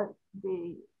 that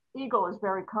the eagle is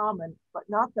very common, but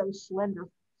not those slender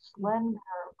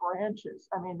branches.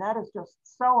 I mean, that is just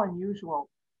so unusual.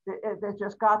 There's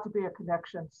just got to be a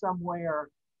connection somewhere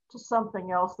to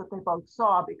something else that they both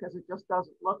saw, because it just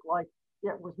doesn't look like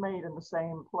it was made in the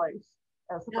same place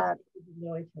as the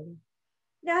branches.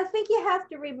 Now, I think you have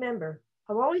to remember,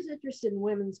 I'm always interested in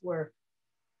women's work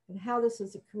and how this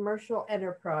is a commercial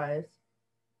enterprise.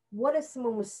 What if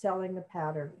someone was selling a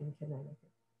pattern in Connecticut?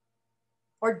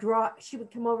 Or she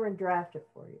would come over and draft it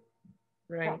for you.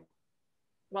 Right.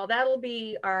 Well, that'll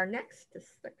be our next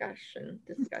discussion.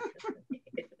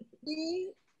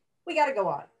 We got to go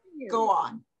on. Go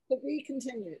on. To be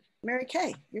continued.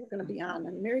 Merikay, you're going to be on.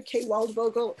 And Merikay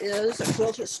Waldvogel is a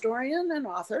quilt historian and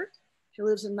author. She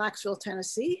lives in Knoxville,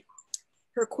 Tennessee.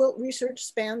 Her quilt research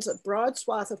spans a broad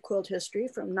swath of quilt history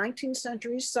from 19th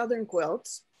century Southern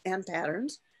quilts and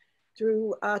patterns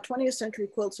through 20th century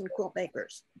quilts and quilt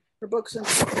makers. Her books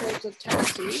include Quilts of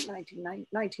Tennessee,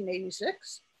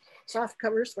 1986, Soft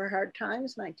Covers for Hard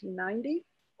Times, 1990,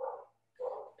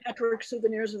 Patchwork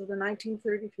Souvenirs of the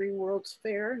 1933 World's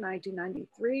Fair,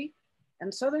 1993,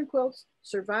 and Southern Quilts,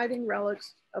 Surviving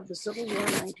Relics of the Civil War,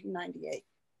 1998.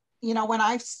 You know, when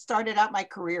I started out my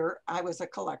career, I was a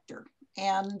collector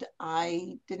and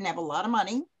I didn't have a lot of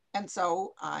money. And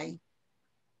so I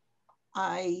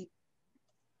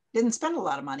didn't spend a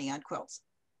lot of money on quilts.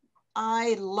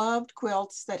 I loved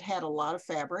quilts that had a lot of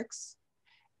fabrics.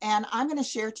 And I'm going to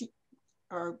share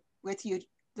with you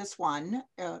this one.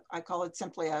 I call it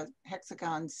simply a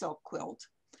hexagon silk quilt.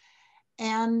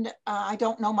 And I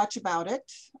don't know much about it.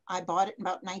 I bought it in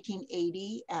about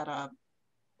 1980 at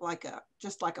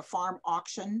just like a farm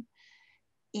auction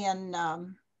in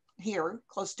here,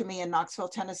 close to me in Knoxville,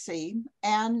 Tennessee.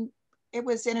 And it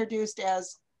was introduced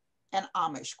as an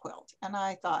Amish quilt. And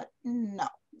I thought, no,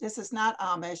 this is not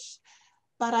Amish,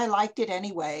 but I liked it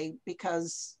anyway,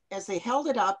 because as they held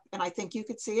it up, and I think you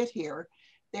could see it here,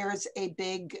 there's a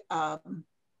big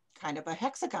kind of a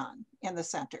hexagon in the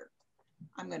center.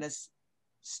 I'm going to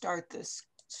start this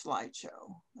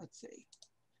slideshow. Let's see.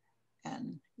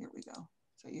 And here we go.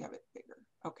 So you have it bigger.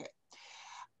 Okay.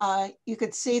 You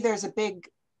could see there's a big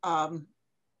kind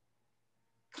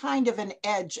of an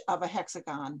edge of a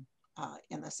hexagon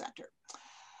in the center.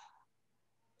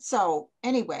 So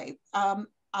anyway,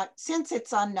 since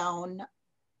it's unknown,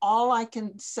 all I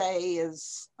can say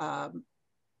is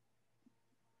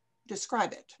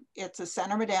describe it. It's a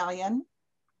center medallion,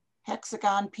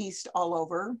 hexagon pieced all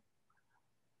over.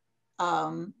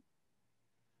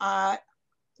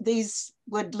 These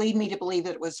would lead me to believe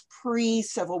that it was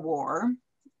pre-Civil War,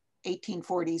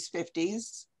 1840s,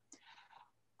 50s.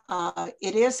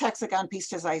 It is hexagon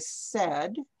pieced, as I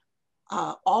said,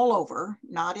 all over,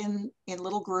 not in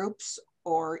little groups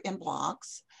or in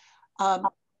blocks.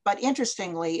 But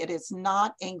interestingly, it is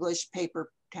not English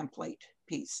paper template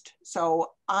pieced.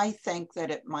 So I think that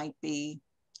it might be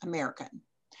American.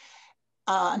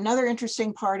 Another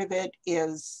interesting part of it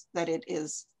is that it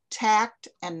is tacked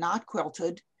and not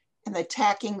quilted. And the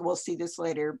tacking, we'll see this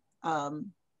later,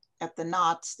 at the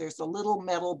knots, there's a little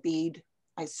metal bead,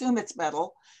 I assume it's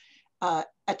metal,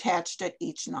 attached at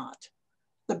each knot.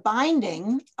 The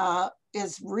binding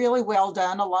is really well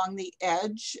done along the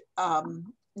edge.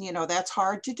 You know, that's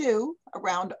hard to do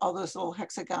around all those little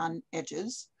hexagon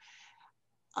edges.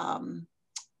 The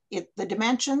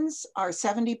dimensions are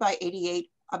 70 by 88,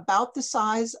 about the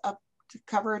size up to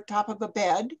cover top of a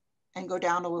bed and go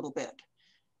down a little bit.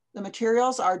 The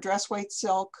materials are dress weight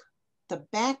silk. The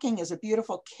backing is a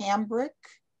beautiful cambric,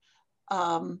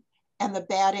 and the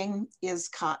batting is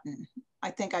cotton.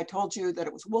 I think I told you that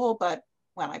it was wool, but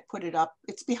when I put it up,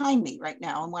 it's behind me right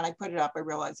now. And when I put it up, I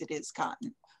realized it is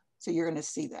cotton. So you're gonna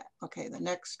see that. Okay, the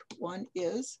next one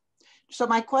is, so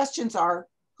my questions are,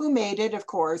 who made it, of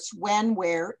course, when,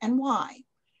 where, and why?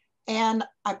 And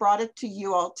I brought it to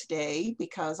you all today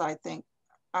because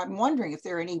I'm wondering if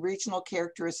there are any regional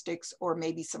characteristics or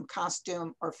maybe some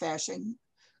costume or fashion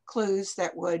clues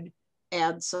that would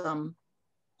add some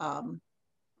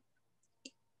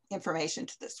information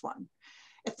to this one.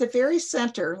 At the very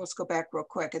center, let's go back real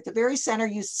quick. At the very center,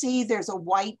 you see there's a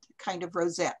white kind of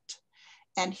rosette.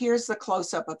 And here's the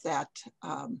close-up of that,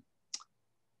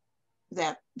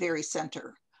 that very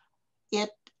center.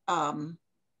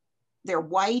 They're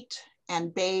white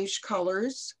and beige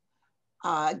colors.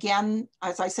 Again,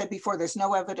 as I said before, there's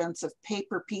no evidence of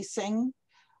paper piecing.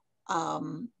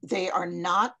 They are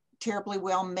not terribly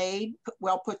well made,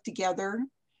 well put together.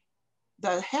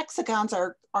 The hexagons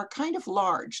are kind of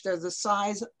large. They're the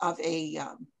size of a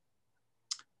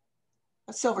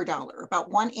silver dollar,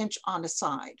 about 1 inch on a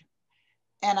side.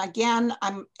 And again,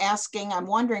 I'm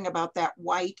wondering about that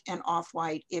white and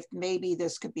off-white, if maybe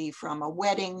this could be from a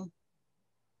wedding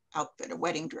outfit, a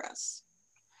wedding dress.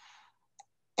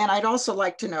 And I'd also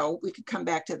like to know, we could come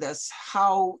back to this,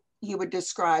 how you would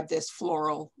describe this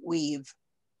floral weave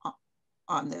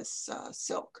on this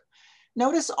silk.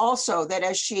 Notice also that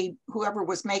as whoever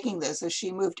was making this, as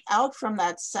she moved out from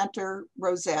that center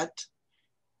rosette,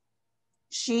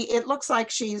 it looks like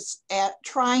she's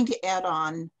trying to add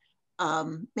on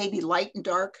maybe light and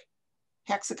dark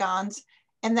hexagons.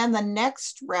 And then the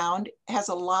next round has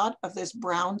a lot of this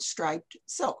brown striped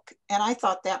silk. And I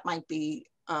thought that might be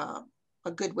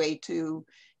a good way to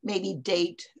maybe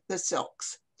date the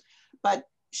silks. But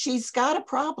she's got a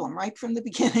problem right from the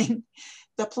beginning.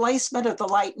 The placement of the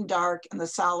light and dark and the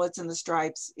solids and the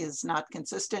stripes is not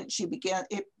consistent.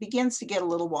 It begins to get a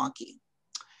little wonky.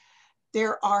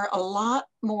 There are a lot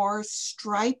more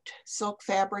striped silk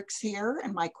fabrics here.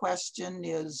 And my question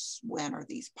is, when are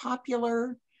these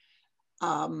popular?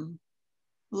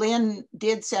 Lynne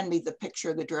did send me the picture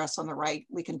of the dress on the right.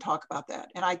 We can talk about that.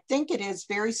 And I think it is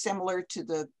very similar to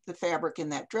the fabric in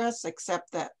that dress,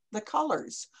 except that the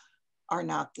colors are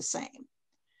not the same.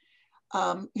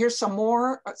 Here's some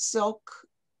more silk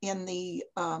in the,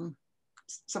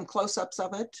 some close-ups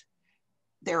of it.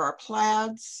 There are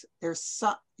plaids. There's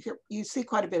some, here, you see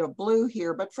quite a bit of blue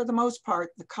here, but for the most part,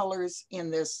 the colors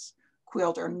in this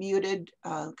quilt are muted,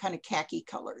 kind of khaki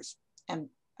colors and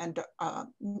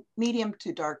medium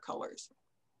to dark colors.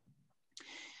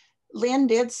 Lynne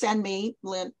did send me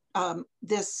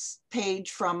this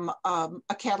page from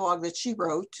a catalog that she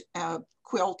wrote,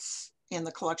 quilts in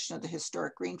the collection of the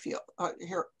historic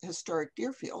historic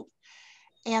Deerfield.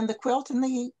 And the quilt in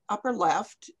the upper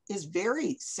left is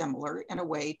very similar in a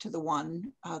way to the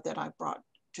one that I brought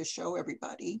to show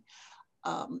everybody.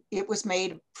 It was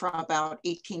made from about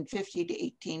 1850 to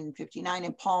 1859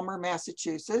 in Palmer,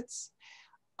 Massachusetts,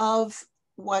 of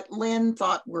what Lynne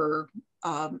thought were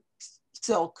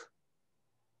silk,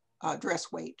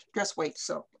 dress weight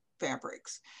silk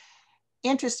fabrics.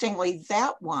 Interestingly,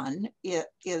 that one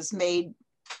is made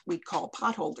we'd call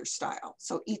potholder style.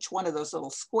 So each one of those little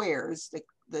squares,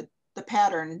 the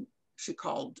pattern, she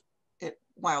called it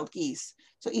wild geese.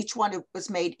 So each one was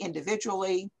made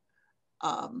individually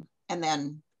and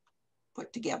then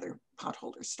put together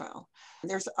potholder style.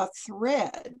 There's a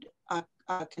thread, a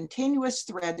continuous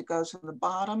thread that goes from the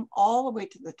bottom all the way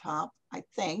to the top, I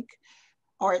think,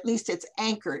 or at least it's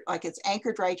anchored, like it's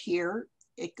anchored right here.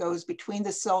 It goes between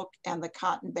the silk and the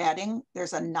cotton batting.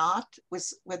 There's a knot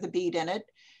with a bead in it.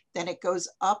 Then it goes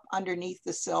up underneath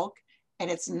the silk and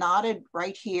it's knotted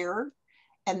right here.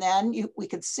 And then we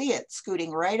could see it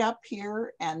scooting right up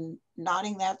here and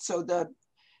knotting that. So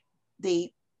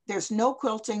there's no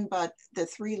quilting, but the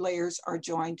 3 layers are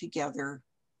joined together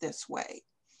this way.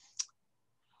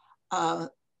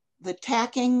 The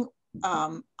tacking,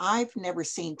 I've never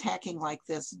seen tacking like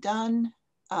this done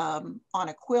on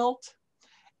a quilt.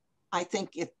 I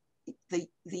think the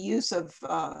use of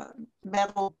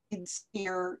metal beads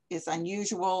here is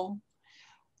unusual.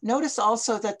 Notice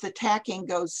also that the tacking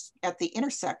goes at the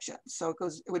intersection. So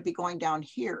it would be going down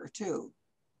here too.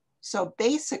 So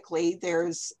basically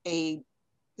there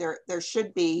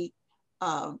should be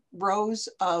rows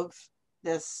of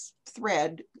this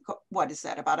thread, what is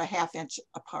that, about a ½ inch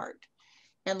apart.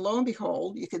 And lo and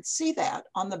behold, you could see that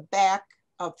on the back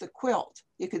of the quilt.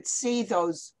 You could see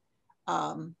those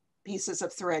pieces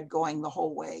of thread going the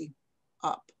whole way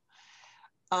up.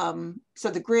 So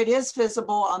the grid is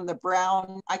visible on the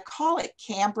brown. I call it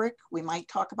cambric. We might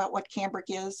talk about what cambric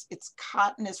is. It's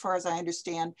cotton as far as I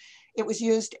understand. It was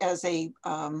used as a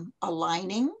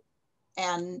lining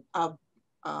and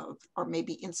or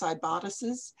maybe inside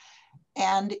bodices.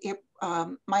 And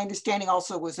my understanding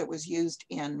also was it was used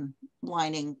in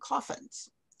lining coffins.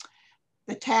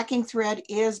 The tacking thread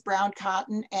is brown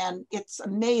cotton, and it's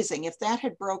amazing. If that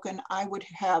had broken, I would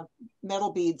have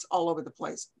metal beads all over the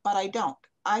place, but I don't.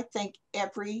 I think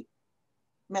every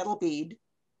metal bead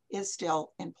is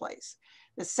still in place.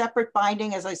 The separate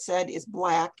binding, as I said, is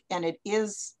black, and it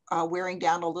is wearing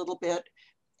down a little bit,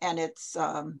 and it's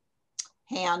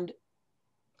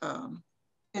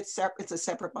it's a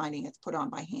separate binding. It's put on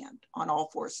by hand on all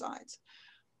 4 sides.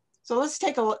 So let's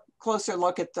take a closer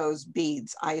look at those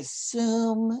beads. I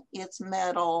assume it's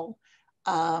metal.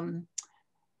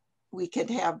 We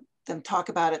could have them talk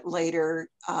about it later,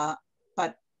 and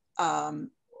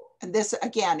this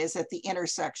again is at the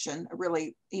intersection,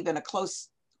 really even a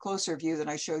closer view than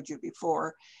I showed you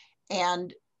before.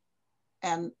 And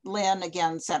Lynne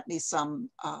again sent me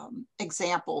some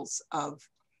examples of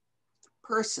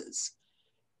purses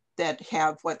that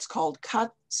have what's called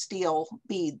cut steel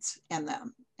beads in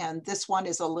them. And this one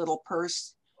is a little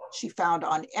purse she found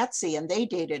on Etsy, and they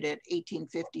dated it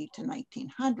 1850 to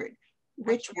 1900,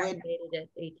 which would dated it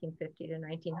 1850 to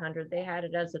 1900. They had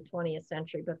it as the 20th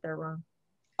century, but they're wrong.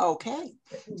 Okay.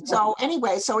 So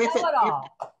anyway, so if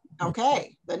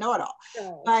okay, the know-it-all.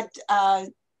 But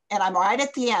and I'm right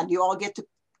at the end. You all get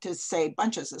to say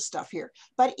bunches of stuff here.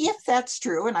 But if that's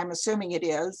true, and I'm assuming it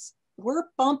is, we're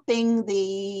bumping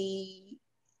the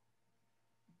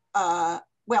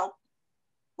well,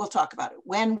 we'll talk about it.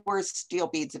 When were steel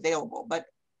beads available? But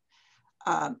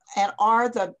and are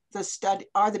the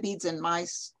beads in my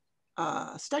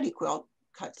study quilt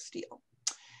cut steel?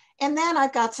 And then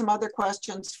I've got some other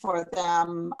questions for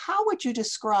them. How would you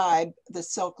describe the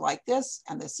silk like this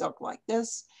and the silk like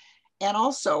this? And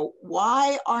also,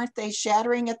 why aren't they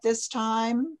shattering at this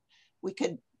time? We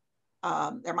could,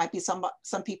 there might be some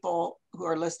people who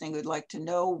are listening who'd like to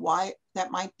know why that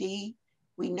might be.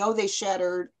 We know they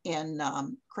shattered in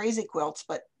crazy quilts,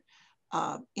 but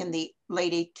in the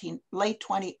late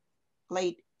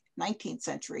 19th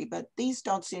century, but these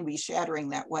don't seem to be shattering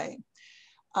that way.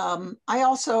 I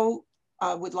also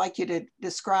would like you to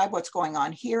describe what's going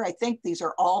on here. I think these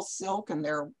are all silk and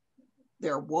they're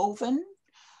woven.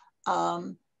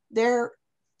 They're,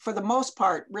 for the most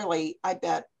part, really, I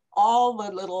bet all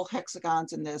the little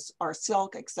hexagons in this are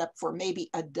silk except for maybe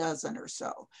a dozen or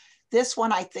so. This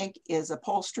one, I think, is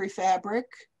upholstery fabric.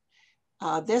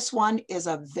 This one is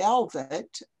a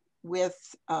velvet with,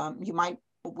 you might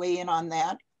weigh in on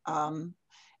that.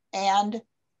 And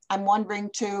I'm wondering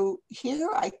too, here,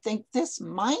 I think this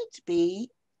might be,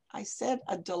 I said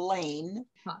a delaine,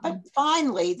 but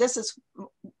finally, this is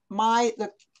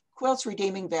the quilt's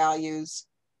redeeming values.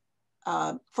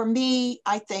 For me,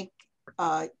 I think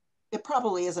it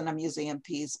probably isn't a museum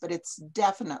piece, but it's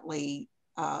definitely,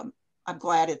 I'm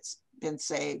glad it's been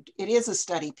saved. It is a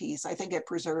study piece. I think it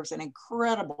preserves an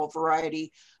incredible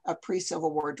variety of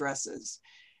pre-Civil War dresses.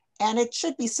 And it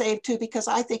should be saved too, because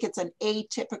I think it's an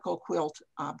atypical quilt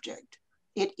object.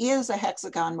 It is a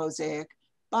hexagon mosaic,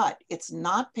 but it's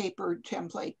not paper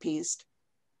template pieced.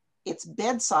 it's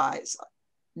bed size,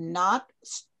 not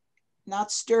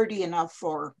sturdy enough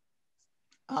for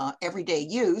everyday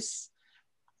use.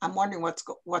 I'm wondering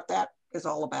what that is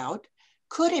all about.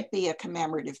 Could it be a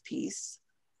commemorative piece?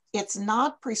 It's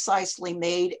not precisely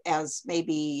made as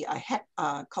maybe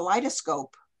a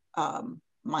kaleidoscope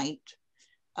might.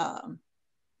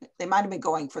 They might have been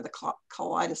going for the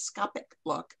kaleidoscopic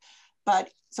look,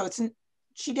 but so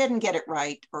she didn't get it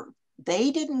right, or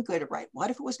they didn't get it right. What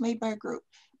if it was made by a group?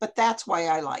 But that's why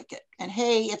I like it. And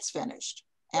hey, it's finished.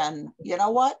 And you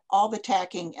know what? All the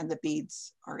tacking and the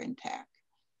beads are intact.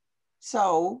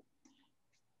 So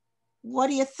what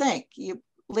do you think?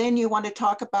 Lynne, you want to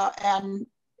talk about, and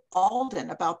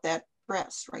Alden, about that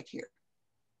dress right here?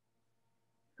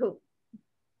 Who?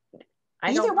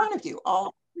 Either one of you.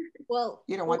 All. Well,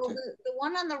 you don't want to. The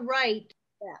one on the right,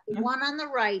 the one on the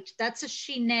right, that's a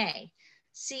chine,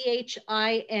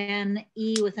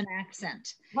 C-H-I-N-E with an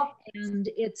accent. And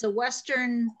it's a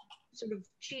Western sort of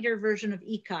cheater version of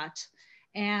ikat.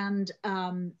 And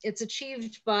it's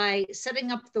achieved by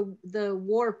setting up the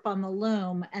warp on the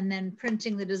loom and then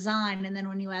printing the design. And then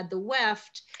when you add the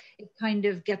weft, it kind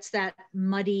of gets that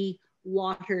muddy,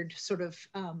 watered sort of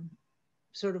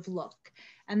look.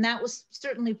 And that was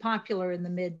certainly popular in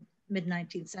the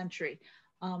mid-19th century.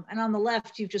 And on the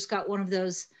left, you've just got one of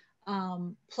those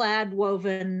plaid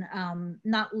woven,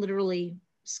 not literally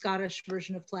Scottish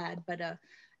version of plaid, but a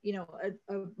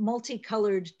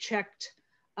multicolored checked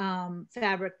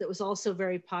fabric that was also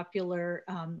very popular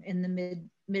in the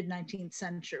mid-19th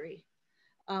century.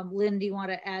 Lynne, do you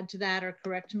want to add to that or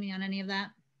correct me on any of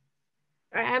that?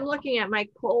 I'm looking at my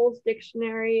Cole's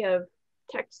Dictionary of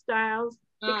Textiles,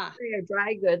 Dictionary of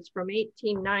Dry Goods from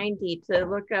 1890 to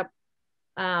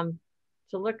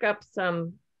look up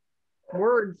some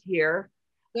words here.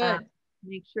 Good.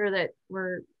 Make sure that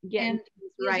we're getting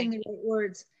things right. Using the right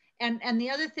words. And the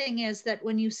other thing is that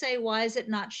when you say, why is it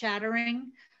not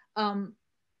shattering?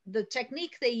 The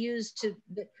technique they used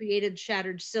that created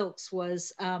shattered silks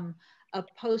was a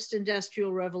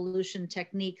post-industrial revolution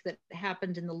technique that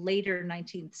happened in the later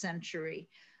 19th century,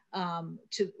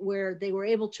 where they were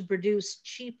able to produce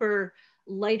cheaper,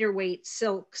 lighter weight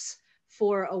silks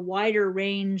for a wider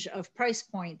range of price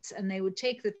points. And they would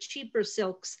take the cheaper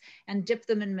silks and dip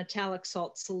them in metallic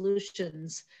salt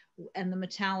solutions, and the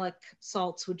metallic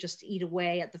salts would just eat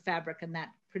away at the fabric, and that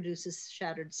produces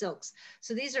shattered silks.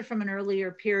 So these are from an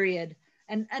earlier period,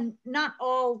 and not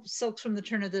all silks from the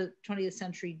turn of the 20th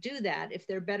century do that. If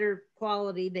they're better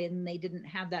quality, then they didn't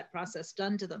have that process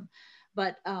done to them.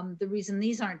 But the reason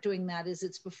these aren't doing that is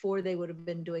it's before they would have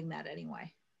been doing that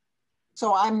anyway.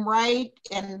 So I'm right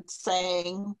in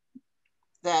saying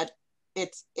that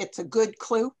it's a good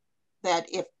clue that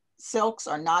if silks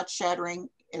are not shattering,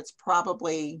 it's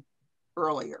probably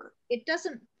earlier. It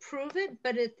doesn't prove it,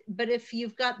 but if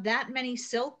you've got that many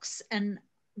silks and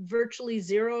virtually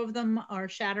zero of them are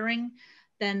shattering,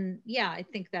 then yeah, I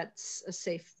think that's a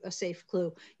safe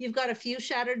clue. You've got a few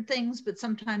shattered things, but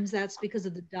sometimes that's because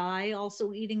of the dye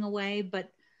also eating away. But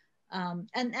and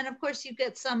of course you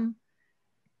get some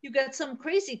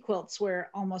crazy quilts where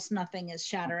almost nothing is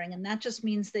shattering, and that just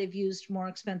means they've used more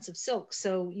expensive silk.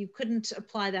 So you couldn't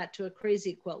apply that to a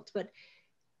crazy quilt, but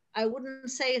I wouldn't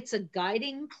say it's a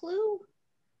guiding clue.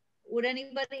 Would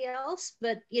anybody else?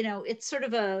 But it's sort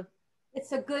of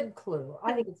it's a good clue.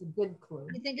 I think it's a good clue.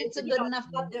 You think it's a good enough?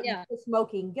 Yeah. A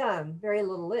smoking gun, very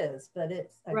little is, but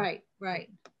it's right.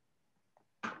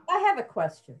 I have a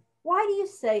question. Why do you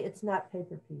say it's not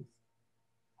paper piece?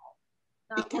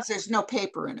 Because there's no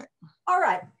paper in it. All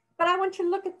right, but I want you to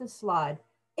look at the slide.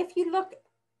 If you look,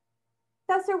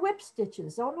 those are whip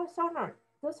stitches.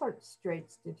 Those aren't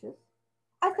straight stitches.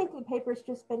 I think the paper's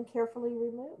just been carefully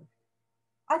removed.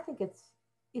 I think it's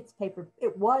paper.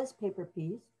 It was paper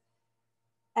piece.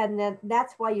 And then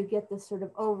that's why you get this sort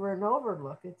of over and over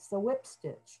look. It's the whip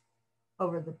stitch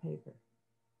over the paper,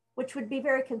 which would be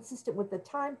very consistent with the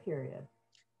time period.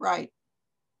 Right.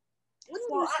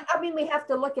 So, I mean, we have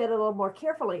to look at it a little more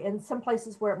carefully. In some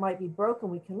places where it might be broken,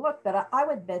 we can look, but I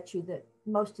would bet you that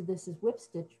most of this is whip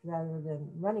stitched rather than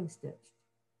running stitched,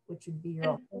 which would be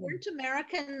your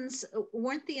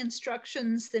weren't the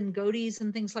instructions in Godey's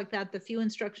and things like that, the few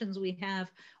instructions we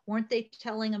have, weren't they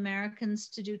telling Americans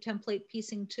to do template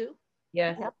piecing too?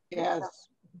 Yes. Yes.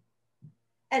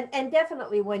 And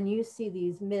definitely when you see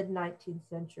these mid-19th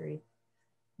century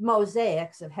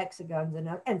mosaics of hexagons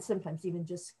and sometimes even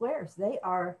just squares, they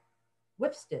are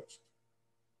whip stitched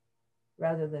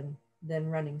rather than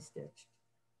running stitched.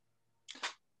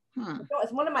 So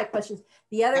it's one of my questions.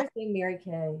 The other thing,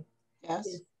 Merikay,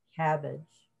 is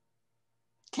cabbage.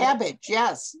 Cabbage,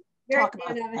 yes.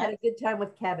 I've had a good time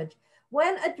with cabbage.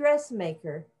 When a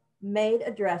dressmaker made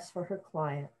a dress for her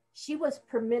client, she was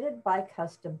permitted by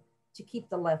custom to keep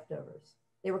the leftovers.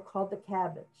 They were called the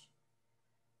cabbage.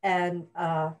 And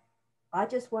I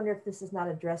just wonder if this is not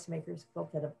a dressmaker's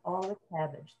quilt out of all the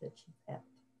cabbage that she kept.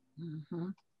 Mm-hmm.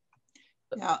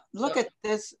 Yeah, look at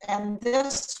this. And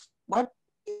this, what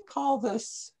do you call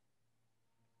this?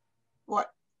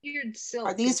 What? Figured silk.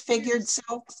 Are these figured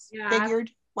silks? Yeah.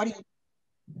 Figured? What do you?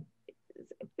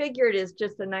 Figured is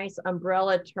just a nice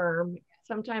umbrella term.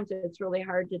 Sometimes it's really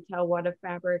hard to tell what a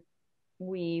fabric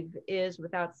weave is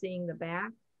without seeing the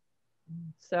back.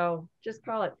 So just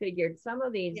call it figured. Some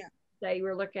of these that you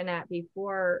were looking at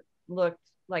before looked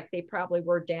like they probably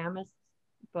were damask,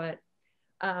 but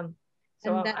so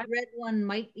and that red one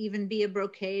might even be a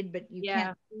brocade, but you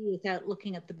can't see without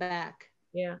looking at the back.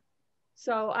 Yeah.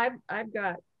 So I've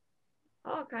got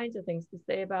all kinds of things to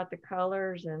say about the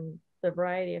colors and the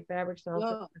variety of fabrics.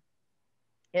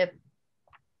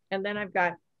 And then I've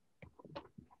got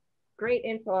great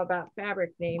info about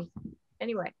fabric names.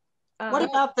 Anyway. What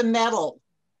about the metal?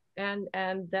 And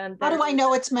then how do I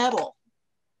know it's metal?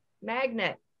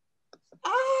 Magnet.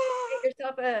 Get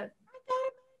yourself a.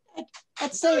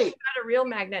 Let's see. Not a real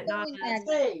magnet, not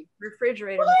a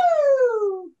refrigerator.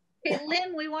 Woo! Hey,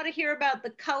 Lynn, we want to hear about the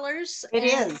colors. It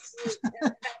is.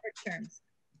 Fabric terms.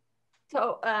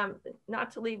 So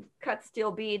not to leave cut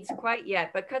steel beads quite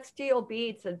yet, but cut steel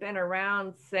beads have been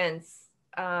around since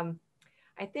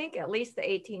I think at least the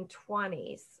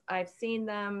 1820s. I've seen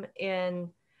them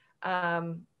in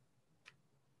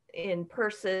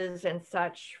purses and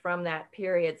such from that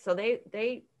period. So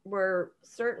they were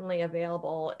certainly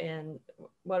available in,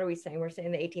 what are we saying? We're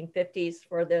saying the 1850s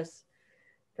for this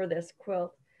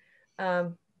quilt.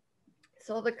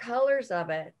 So the colors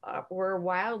of it were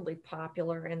wildly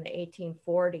popular in the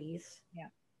 1840s. Yeah.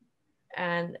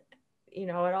 And, you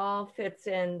know, it all fits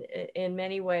in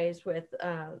many ways with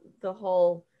the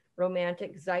whole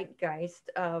romantic zeitgeist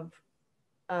of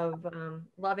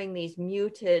loving these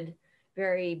muted,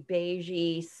 very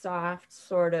beigey, soft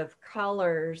sort of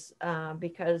colors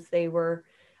because they were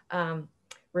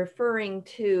referring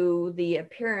to the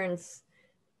appearance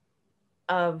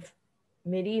of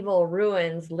medieval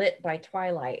ruins lit by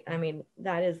twilight. I mean,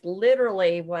 that is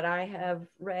literally what I have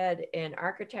read in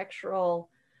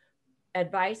architectural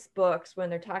advice books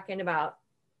when they're talking about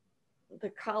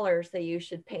the colors that you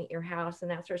should paint your house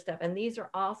and that sort of stuff. And these are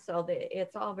also,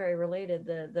 it's all very related,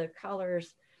 the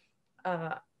colors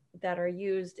that are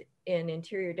used in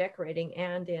interior decorating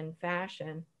and in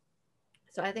fashion.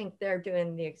 So I think they're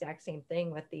doing the exact same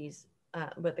thing with these,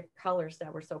 with the colors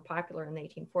that were so popular in the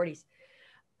 1840s.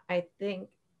 I think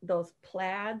those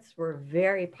plaids were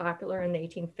very popular in the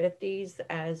 1850s,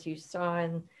 as you saw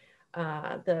in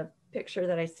the picture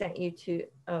that I sent you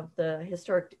of the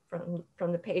historic,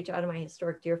 from the page out of my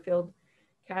historic Deerfield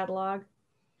catalog.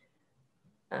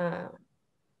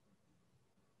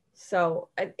 So,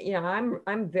 you know,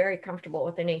 I'm very comfortable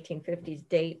with an 1850s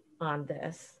date on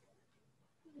this.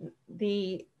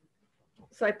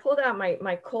 So I pulled out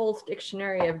my Cole's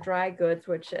Dictionary of Dry Goods,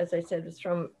 which, as I said, is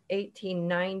from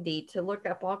 1890, to look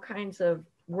up all kinds of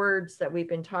words that we've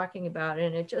been talking about.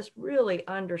 And it just really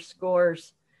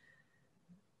underscores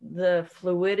the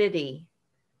fluidity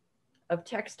of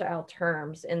textile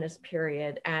terms in this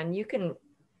period. And you can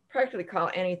practically call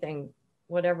anything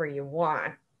whatever you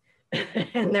want.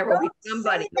 And there will be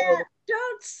somebody who will,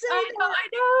 don't say that.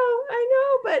 I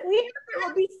know, but there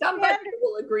will be somebody who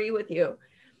will agree with you.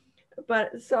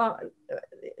 But so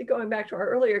going back to our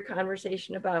earlier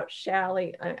conversation about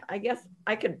Shally, I guess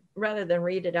I could, rather than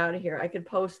read it out of here, I could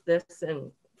post this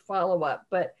and follow up.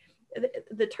 But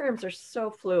the terms are so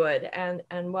fluid,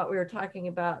 and what we were talking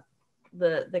about,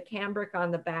 the cambric on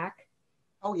the back.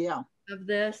 Oh yeah. Of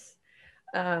this,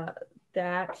 I'll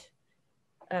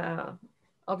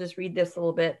just read this a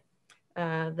little bit.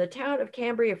 The town of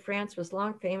Cambrai of France was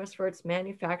long famous for its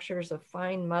manufactures of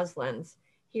fine muslins.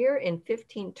 Here in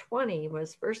 1520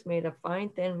 was first made a fine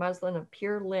thin muslin of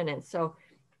pure linen. So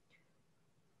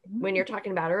when you're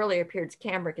talking about earlier periods,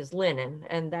 cambric is linen,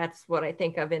 and that's what I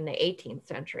think of in the 18th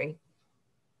century.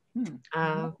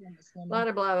 Blah,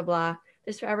 blah, blah, blah.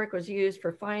 This fabric was used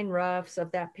for fine ruffs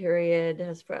of that period,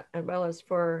 as well as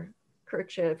for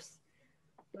kerchiefs,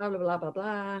 blah, blah, blah, blah,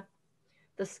 blah.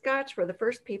 The Scotch were the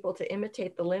first people to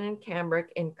imitate the linen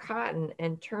cambric in cotton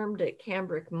and termed it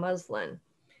cambric muslin.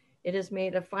 It is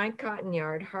made of fine cotton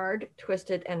yarn, hard,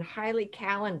 twisted, and highly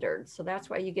calendared. So that's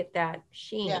why you get that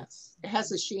sheen. Yes, it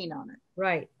has a sheen on it.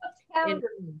 Right. Calendared.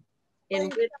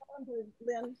 Lynn,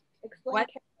 explain.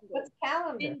 What's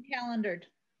calendared? Calendared.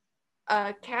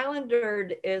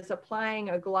 Calendared is applying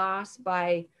a gloss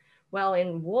by Well,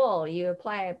 in wool, you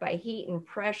apply it by heat and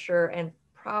pressure and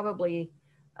probably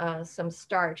some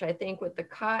starch. I think with the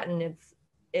cotton,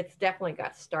 it's definitely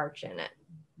got starch in it.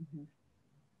 Mhm.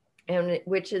 And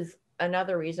which is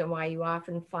another reason why you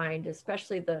often find,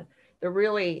 especially the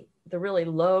really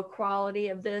low quality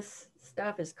of this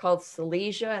stuff is called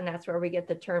silesia, and that's where we get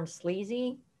the term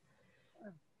sleazy.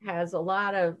 Has a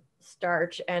lot of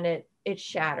starch and it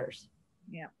shatters.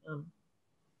 Yeah.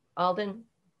 Alden,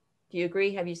 do you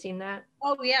agree? Have you seen that?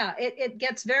 Oh yeah, it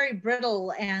gets very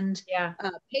brittle and Yeah.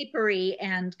 Papery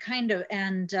and kind of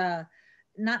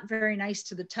not very nice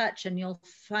to the touch, and you'll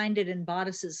find it in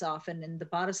bodices often in the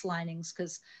bodice linings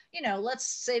because let's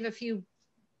save a few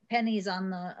pennies on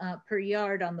the per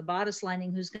yard on the bodice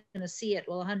lining. Who's going to see it?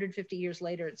 Well, 150 years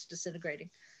later, it's disintegrating.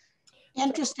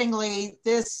 Interestingly,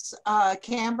 this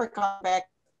cambric on back,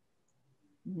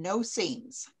 no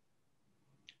seams.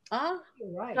 Oh,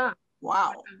 you're right. Huh.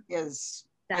 Wow,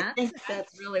 I think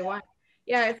that's really why.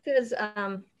 Yeah, it says,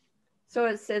 so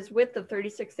it says width of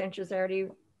 36 inches. I already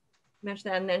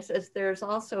mentioned that. And then it says there's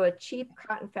also a cheap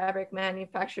cotton fabric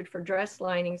manufactured for dress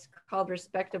linings called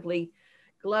respectively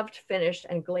gloved finished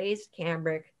and glazed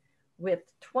cambric with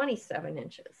 27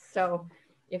 inches. So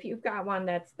if you've got one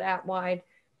that's that wide,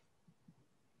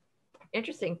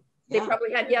 interesting. Yeah. They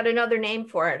probably had yet another name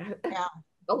for it. Yeah.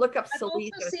 I'll look up I've also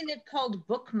seen it called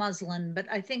book muslin, but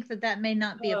I think that may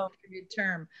not be a period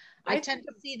term. I tend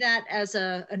to see that as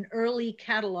an early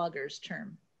cataloger's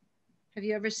term. Have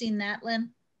you ever seen that, Lynn?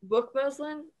 Book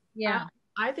muslin? Yeah.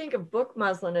 I think of book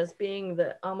muslin as being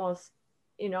the almost,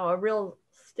 a real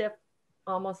stiff,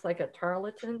 almost like a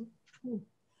tarlatan.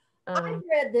 I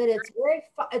read that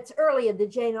it's early in the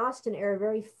Jane Austen era,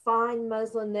 very fine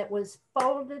muslin that was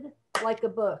folded like a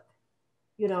book,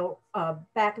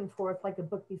 back and forth like a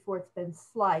book before it's been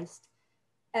sliced,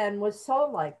 and was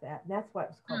sold like that. And that's why it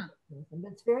was called book muslin.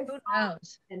 But it's very fine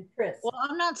and crisp. Well,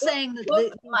 I'm not saying that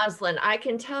book muslin. I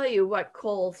can tell you what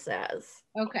Cole says.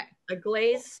 Okay. A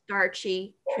glazed,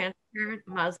 starchy, transparent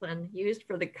muslin used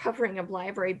for the covering of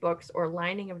library books or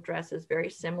lining of dresses, very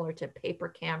similar to paper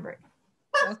cambric.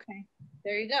 Okay,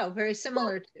 there you go. Very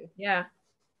similar to. Yeah.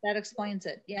 That explains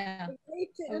it. Yeah. We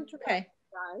hate to interrupt, okay.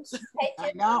 guys.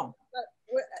 I know.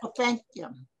 Well, thank you.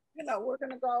 We're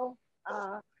going to go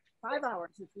 5 hours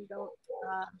if we don't,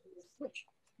 which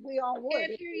we all would.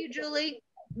 Can't hear you, Julie.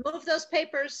 Move those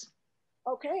papers.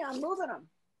 Okay, I'm moving them.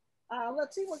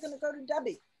 Let's see, we're going to go to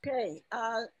Debby. Okay,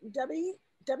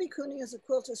 Debby Cooney is a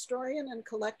quilt historian and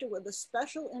collector with a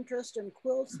special interest in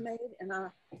quilts made in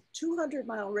a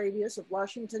 200-mile radius of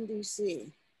Washington,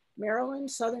 D.C., Maryland,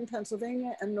 Southern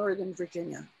Pennsylvania, and Northern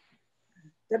Virginia.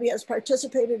 Debby has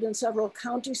participated in several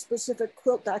county-specific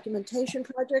quilt documentation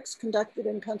projects conducted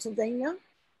in Pennsylvania.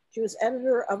 She was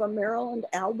editor of a Maryland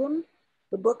album,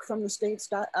 the book from the state's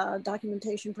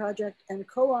documentation project, and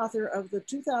co-author of the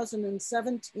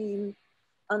 2017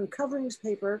 Uncoverings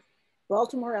paper,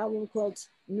 Baltimore Album Quilts,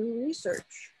 New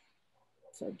Research.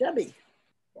 So Debby.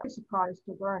 I was surprised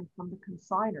to learn from the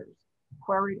consigners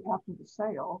queried after the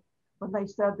sale when they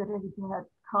said that it had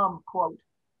come, quote,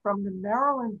 from the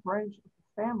Maryland branch of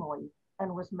the family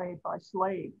and was made by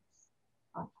slaves,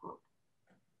 unquote.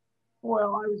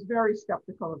 Well, I was very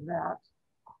skeptical of that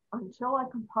until I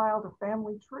compiled a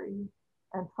family tree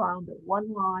and found that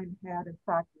one line had in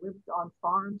fact lived on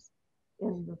farms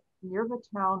near the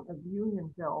town of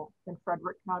Unionville in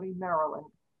Frederick County,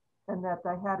 Maryland, and that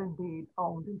they had indeed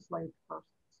owned enslaved persons.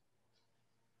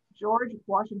 George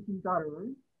Washington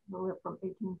Duttery, who lived from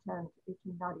 1810 to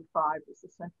 1895, is the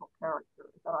central character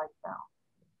that I found.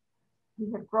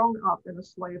 He had grown up in a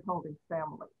slaveholding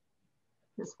family.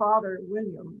 His father,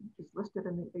 William, is listed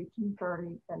in the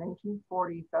 1830 and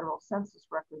 1840 federal census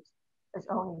records as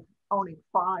owning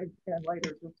 5 and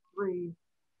later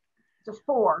just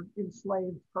 4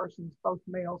 enslaved persons, both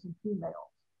males and females.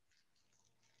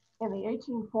 In the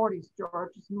 1840s,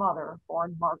 George's mother,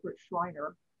 born Margaret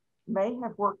Schreiner, may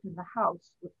have worked in the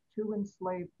house with 2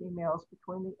 enslaved females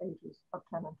between the ages of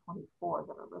 10 and 24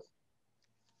 that are listed.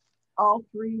 All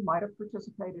 3 might have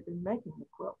participated in making the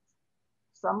quilts.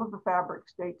 Some of the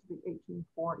fabrics date to the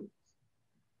 1840s.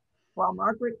 While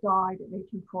Margaret died in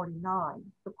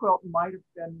 1849, the quilt might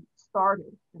have been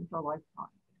started in her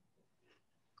lifetime.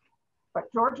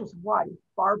 But George's wife,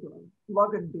 Barbara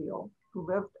Luganbeal, who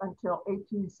lived until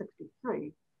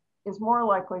 1863, is more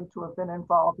likely to have been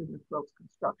involved in the quilt's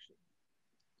construction.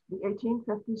 The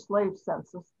 1850 slave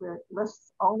census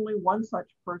lists only one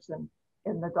such person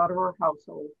in the Dutterer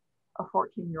household, a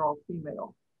 14-year-old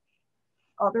female.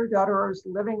 Other Dutterers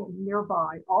living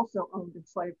nearby also owned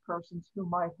enslaved persons who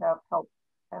might have helped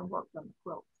and worked on the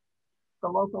quilts. The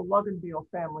local Luganbeal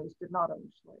families did not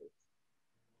own slaves.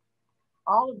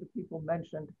 all of the people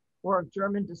mentioned were of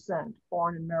German descent,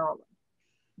 born in Maryland.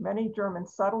 Many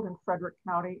Germans settled in Frederick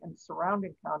County and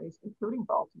surrounding counties, including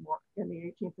Baltimore, in the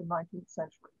 18th and 19th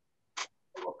century.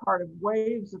 They were part of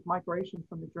waves of migration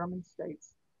from the German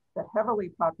states that heavily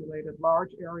populated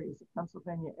large areas of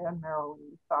Pennsylvania and Maryland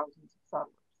with thousands of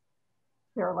settlers.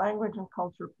 Their language and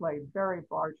culture played very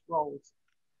large roles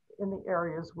in the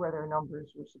areas where their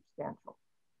numbers were substantial.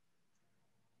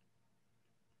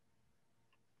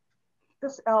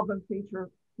 This album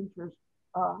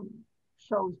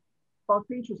shows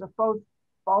features of both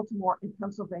Baltimore and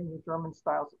Pennsylvania German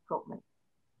styles of quiltmaking.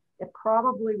 It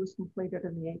probably was completed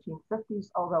in the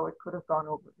 1850s, although it could have gone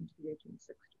over into the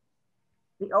 1860s.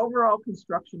 The overall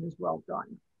construction is well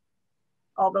done.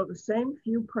 Although the same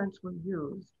few prints were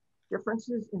used,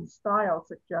 differences in style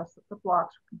suggest that the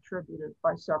blocks were contributed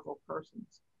by several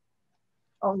persons.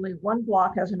 Only one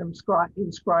block has an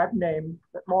inscribed name,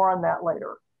 but more on that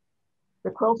later.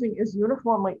 The quilting is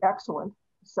uniformly excellent,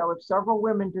 so if several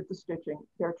women did the stitching,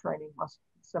 their training must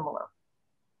be similar.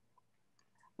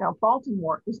 Now,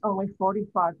 Baltimore is only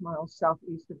 45 miles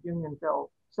southeast of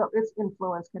Unionville, so its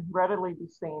influence can readily be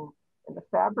seen in the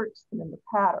fabrics and in the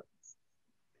patterns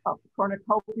of the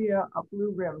cornucopia, a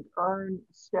blue-rimmed urn,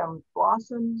 stemmed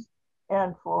blossoms,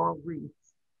 and floral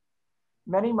wreaths.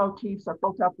 Many motifs are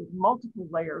built up with multiple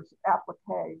layers of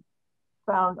applique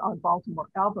found on Baltimore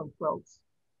album quilts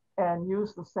and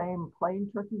use the same plain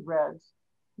turkey reds,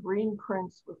 green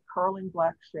prints with curling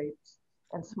black shapes,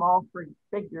 and small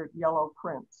figured yellow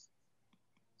prints.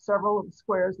 Several of the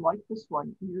squares like this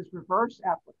one use reverse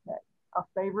applique, a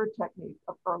favored technique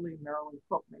of early Maryland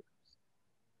quilt makers.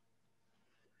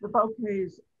 The bouquet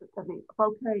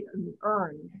in the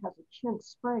urn has a chintz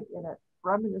sprig in it,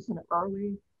 reminiscent of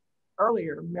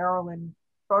earlier Maryland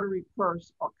rotary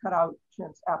purse or cutout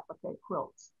chintz applique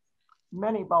quilts.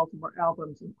 Many Baltimore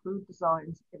albums include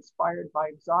designs inspired by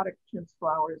exotic chintz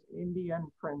flowers and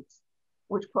Indian prints,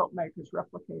 which quilt makers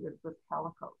replicated with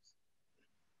calicos.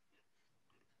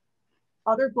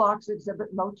 Other blocks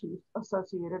exhibit motifs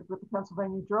associated with the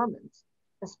Pennsylvania Germans,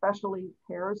 especially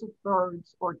pairs of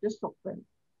birds or distelfink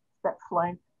that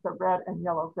flank the red and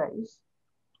yellow vase,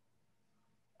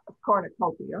 a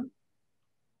cornucopia,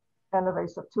 and a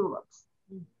vase of tulips.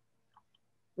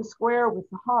 The square with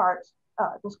the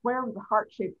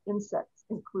heart-shaped insects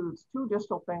includes two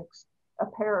distelfinks, a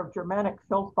pair of Germanic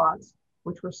philpots,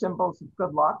 which were symbols of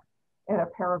good luck, and a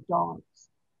pair of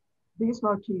dogs. These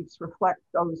motifs reflect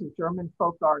those of German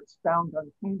folk arts found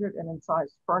on painted and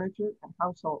incised furniture and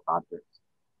household objects,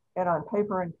 and on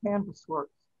paper and canvas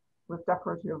works with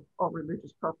decorative or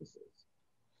religious purposes.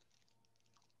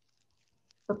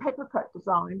 The paper cut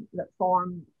design that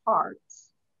formed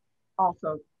hearts,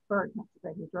 also very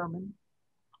Pennsylvania German,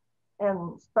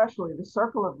 and especially the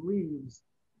circle of leaves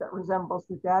that resembles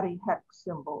the daddy hex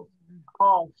symbols,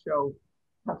 all show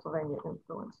Pennsylvania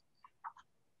influence.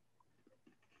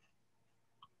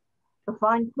 The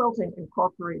fine quilting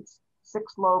incorporates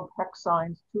 6-lobe hex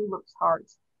signs, tulips,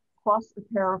 hearts, plus a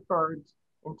pair of birds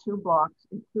in 2 blocks,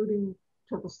 including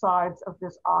to the sides of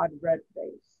this odd red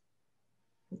vase.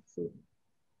 Let's see,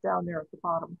 down there at the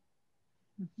bottom.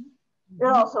 It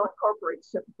also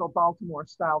incorporates typical Baltimore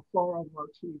style floral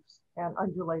motifs and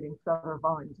undulating feather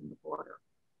vines in the border.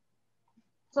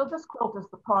 So this quilt is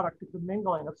the product of the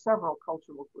mingling of several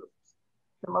cultural groups.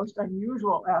 The most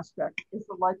unusual aspect is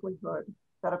the likelihood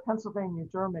that a Pennsylvania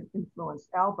German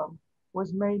influenced album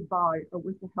was made by or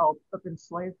with the help of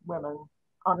enslaved women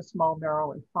on a small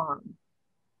Maryland farm.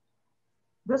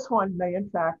 This one may in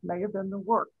fact have been the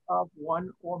work of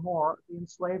one or more of the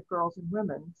enslaved girls and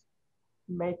women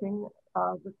using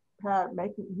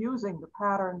the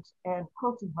patterns and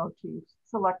quilting motifs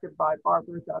selected by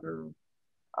Barbara Dutter,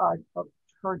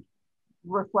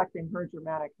 reflecting her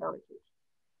Germanic heritage.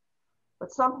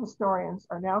 But some historians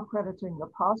are now crediting the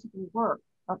possible work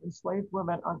of enslaved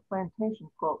women on plantation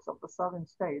quilts of the southern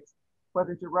states,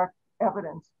 whether direct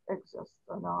evidence exists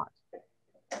or not.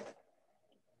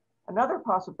 Another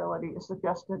possibility is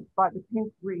suggested by the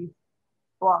pink wreath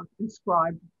block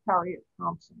inscribed Harriet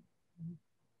Thompson.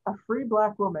 A free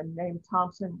Black woman named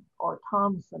Thompson or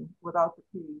Thompson without the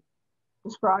P,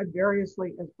 described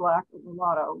variously as Black or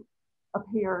mulatto,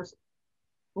 appears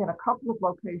in a couple of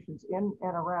locations in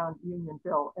and around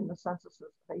Unionville in the censuses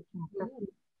of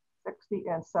 1850, 60,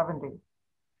 and 70.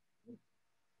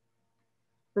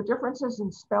 The differences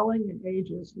in spelling and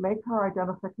ages make her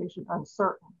identification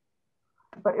uncertain.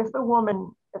 But if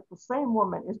the same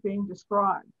woman is being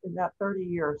described in that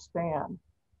 30-year span,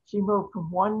 she moved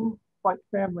from one white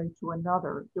family to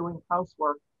another doing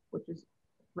housework, which is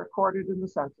recorded in the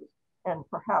census, and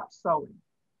perhaps sewing.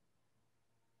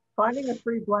 Finding a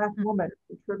free Black woman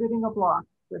contributing a block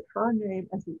with her name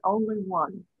as the only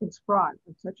one inscribed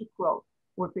on such a quilt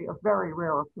would be a very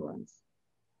rare occurrence.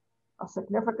 A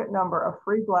significant number of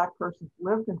free Black persons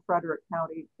lived in Frederick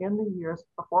County in the years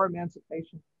before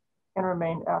emancipation and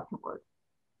remained afterward.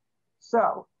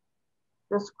 So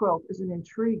this quilt is an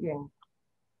intriguing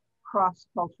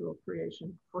cross-cultural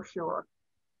creation for sure.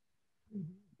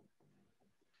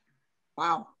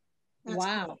 Wow. That's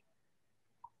wow.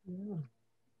 cool. Yeah.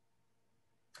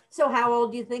 So how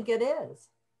old do you think it is?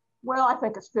 Well, I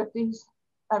think it's 50s.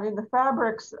 I mean, the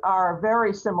fabrics are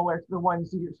very similar to the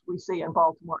ones we see in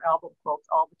Baltimore album quilts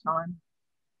all the time.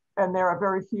 And there are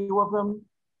very few of them.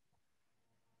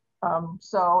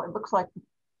 So it looks like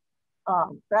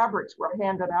fabrics were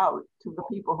handed out to the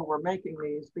people who were making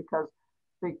these, because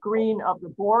the green of the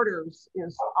borders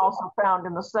is also found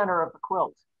in the center of the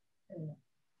quilt.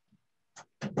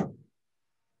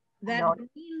 That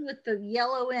green with the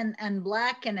yellow and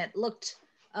black in it looked,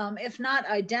 if not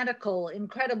identical,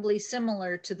 incredibly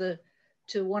similar to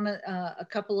a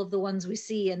couple of the ones we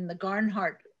see in the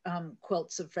Garnhart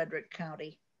quilts of Frederick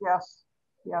County. Yes,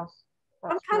 yes.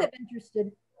 I'm kind of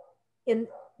interested in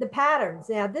the patterns.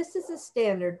 Now, this is a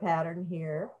standard pattern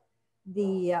here.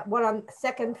 The one on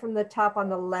second from the top on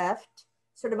the left,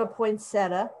 sort of a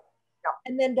poinsettia. Yeah.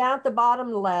 And then down at the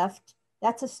bottom left,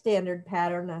 that's a standard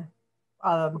pattern,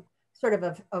 sort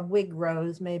of a wig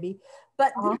rose maybe.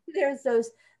 But there's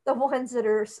the ones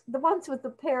with the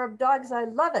pair of dogs. I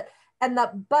love it. And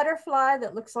the butterfly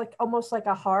that looks like almost like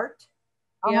a heart.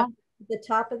 Yeah. The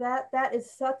top of that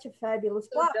is such a fabulous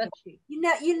So block. Dutchy.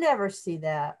 You never see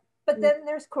that. But then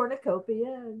there's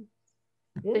cornucopia. And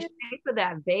the shape of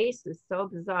that vase is so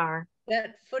bizarre.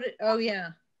 That footed, oh yeah.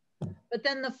 But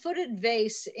then the footed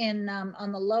vase in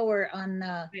on the lower on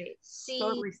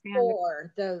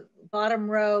C4, the bottom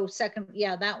row, second,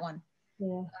 yeah, that one.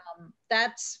 Yeah.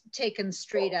 That's taken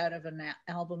straight out of an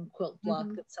album quilt block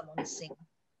that someone's seen.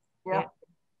 Yeah.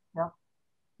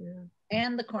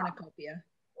 And the cornucopia.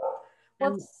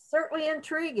 Well, it's certainly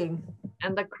intriguing.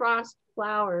 And the crossed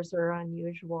flowers are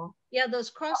unusual. Yeah,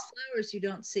 those crossed flowers you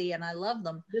don't see, and I love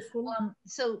them. This one?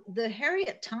 So the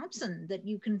Harriet Thompson, that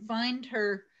you can find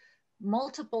her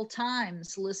multiple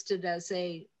times listed as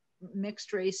a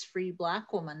mixed race free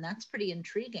Black woman, that's pretty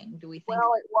intriguing. Do we think?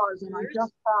 Well, it was, and I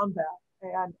just found that.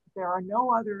 And there are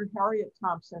no other Harriet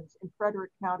Thompsons in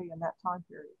Frederick County in that time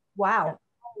period. Wow. And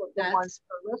all of the ones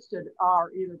that are listed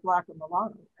are either Black or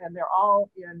mulatto, and they're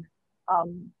all in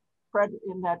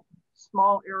that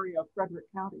small area of Frederick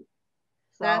County.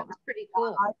 So that's pretty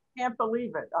cool. I can't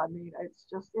believe it. I mean, it's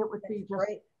just, it would be just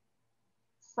great.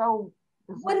 So.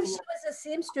 What if she was a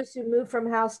seamstress who moved from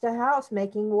house to house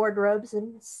making wardrobes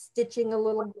and stitching a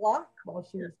little block while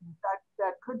she was...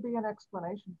 That could be an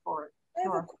explanation for it. I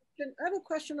have a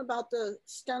question about the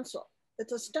stencil.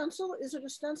 It's a stencil. Is it a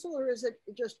stencil or is it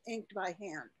just inked by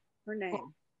hand, her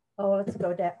name? Oh, let's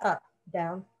go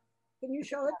down. Can you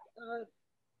show it?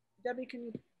 Debbie, can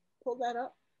you pull that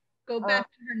up? Go back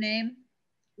to her name.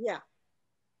 Yeah.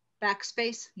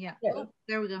 Backspace. Yeah. Oh,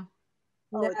 there we go.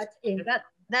 Oh,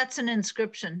 that's an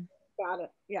inscription. Got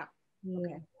it. Yeah.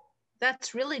 Okay.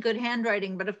 That's really good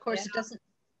handwriting, but of course it doesn't.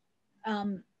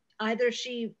 Either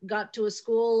she got to a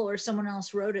school or someone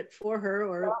else wrote it for her,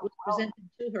 or it was presented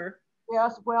to her.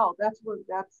 Yes, well, that's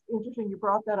interesting you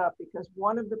brought that up, because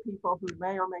one of the people who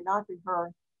may or may not be her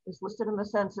is listed in the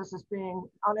census as being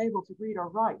unable to read or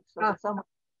write, so that someone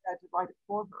had to write it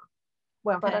for her.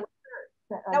 Well, but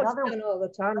another one all the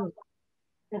time.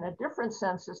 In a different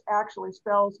census actually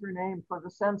spells her name for the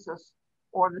census,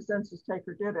 or the census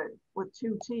taker did it with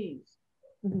 2 T's.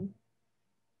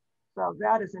 So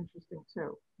that is interesting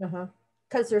too.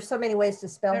 Because there's so many ways to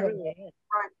spell her name.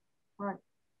 Right.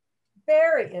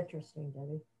 Very interesting,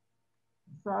 Debbie.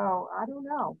 So I don't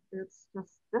know. It's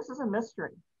just, this is a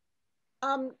mystery.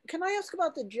 Can I ask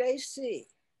about the JC?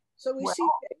 So we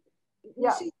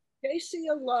see JC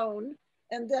alone,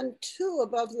 and then 2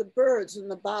 above the birds in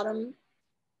the bottom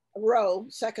row,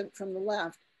 second from the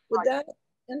left. Would that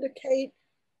indicate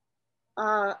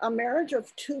a marriage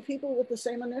of 2 people with the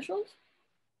same initials?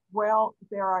 Well,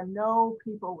 there are no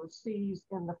people with C's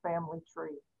in the family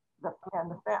tree.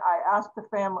 I asked the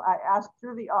family, I asked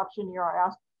through the auctioneer, I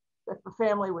asked if the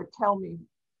family would tell me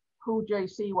who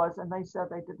JC was, and they said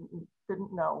they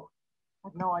didn't know,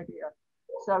 had no idea.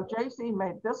 So JC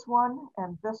made this one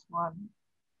and this one,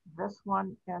 this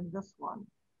one and this one.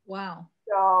 Wow.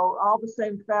 So all the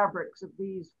same fabrics of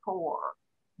these 4.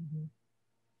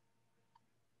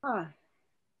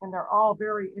 And they're all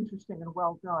very interesting and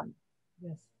well done.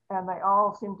 Yes. And they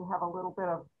all seem to have a little bit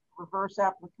of reverse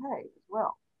applique as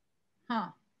well.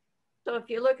 So if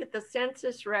you look at the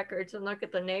census records and look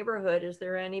at the neighborhood, is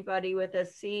there anybody with a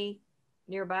C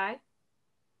nearby?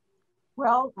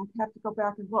 Well, I'd have to go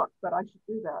back and look, but I should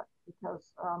do that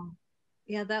because.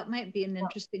 Yeah, that might be an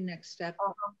interesting next step.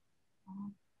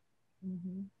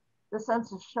 The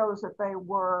census shows that they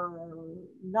were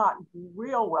not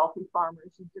real wealthy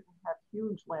farmers and didn't have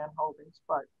huge land holdings,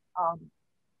 but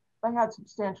they had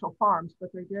substantial farms,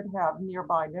 but they did have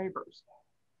nearby neighbors.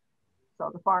 So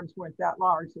the farms weren't that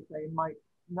large that they might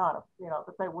not have, you know,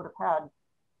 that they would have had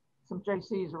some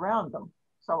JCs around them.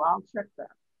 So I'll check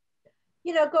that.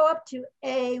 You know, go up to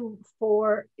A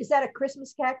for, is that a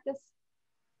Christmas cactus?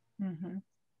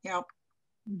 Yep.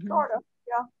 Sort of,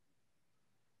 yeah.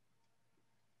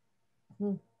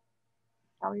 Hmm.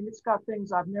 I mean, it's got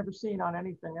things I've never seen on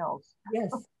anything else.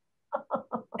 Yes.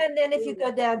 And then if you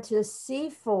go down to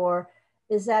C4,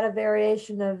 is that a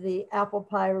variation of the apple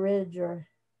pie ridge or?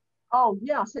 Oh,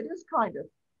 yes, it is kind of.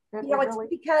 You know, it's really,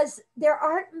 because there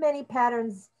aren't many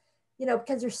patterns, you know,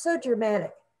 because they're so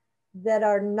Germanic that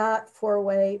are not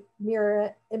four-way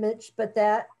mirror image, but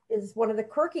that is one of the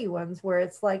quirky ones where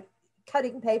it's like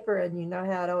cutting paper, and you know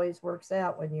how it always works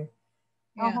out when you're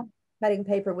cutting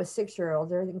paper with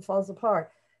 6-year-olds, everything falls apart.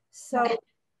 So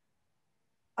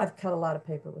I've cut a lot of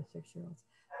paper with 6-year-olds,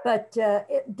 but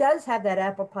it does have that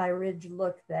apple pie ridge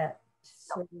look, that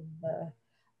sort of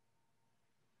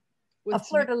a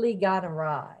fleur-de-lis gone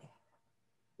awry.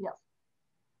 yes.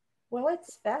 Well,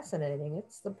 it's fascinating.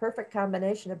 It's the perfect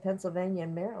combination of Pennsylvania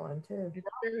and Maryland too. It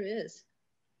sure is.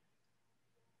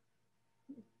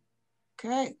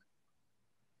 Okay.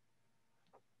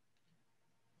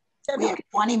 We have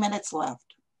 20 minutes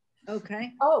left.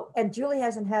 Okay. Oh, and Julie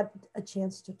hasn't had a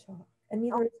chance to talk. And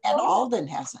neither And Alden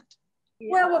hasn't.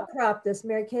 Well, we'll crop this.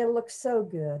 Merikay, it looks so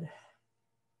good.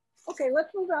 Okay, let's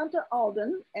move on to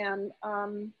Alden, and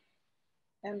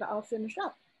I'll finish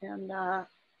up. And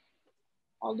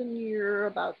Alden, you're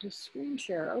about to screen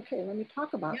share. Okay, let me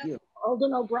talk about you.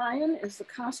 Alden O'Brien is the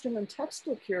costume and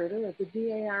textile curator at the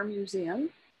DAR Museum,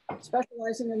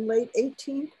 specializing in late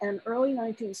 18th and early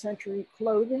 19th century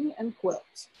clothing and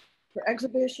quilts. Her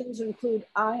exhibitions include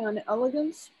Eye on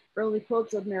Elegance, Early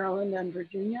Quilts of Maryland and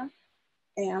Virginia,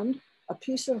 and A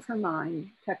Piece of Her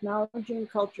Mind, Technology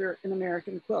and Culture in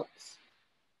American Quilts.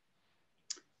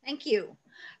 Thank you.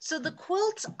 So the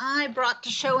quilt I brought to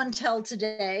show and tell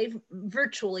today,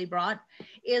 virtually brought,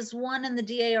 is one in the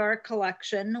DAR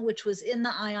collection, which was in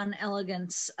the Eye on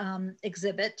Elegance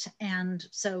exhibit. And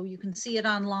so you can see it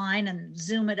online and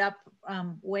zoom it up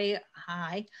way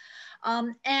high.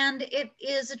 And it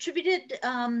is attributed,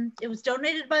 it was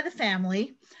donated by the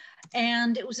family,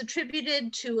 and it was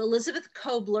attributed to Elizabeth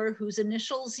Kobler, whose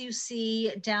initials you see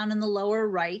down in the lower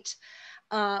right,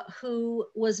 who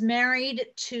was married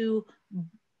to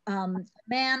a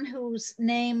man whose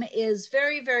name is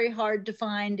very, very hard to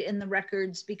find in the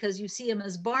records because you see him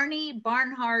as Barney,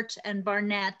 Barnhart, and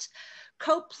Barnett.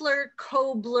 Kopler,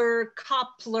 Kobler,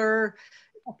 Kopler,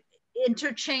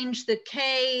 interchange the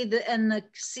K and the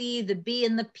C, the B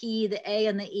and the P, the A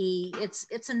and the E.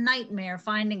 It's a nightmare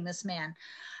finding this man.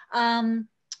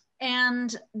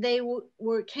 And they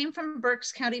came from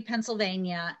Berks County,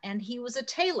 Pennsylvania, and he was a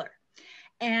tailor.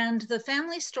 And the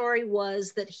family story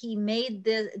was that she made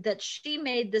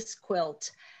this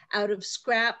quilt out of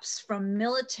scraps from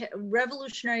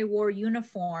Revolutionary War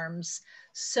uniforms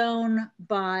sewn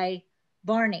by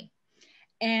Barney.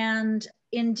 And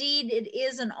indeed, it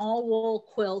is an all-wool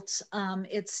quilt.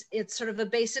 It's sort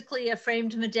of basically a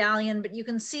framed medallion, but you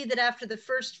can see that after the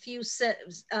first few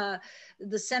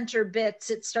the center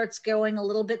bits, it starts going a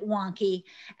little bit wonky.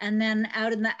 And then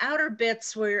out in the outer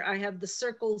bits where I have the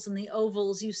circles and the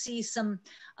ovals, you see some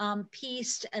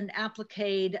pieced and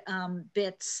appliqued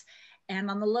bits. And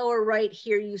on the lower right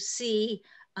here, you see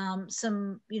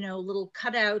some, little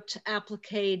cutout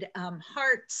appliqued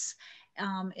hearts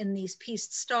in these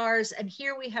pieced stars. And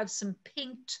here we have some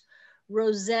pinked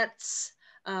rosettes,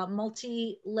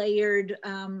 multi-layered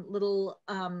little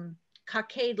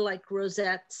cockade-like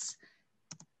rosettes.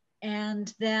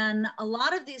 And then a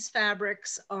lot of these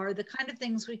fabrics are the kind of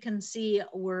things we can see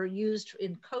were used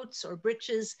in coats or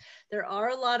breeches. There are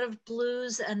a lot of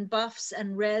blues and buffs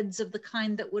and reds of the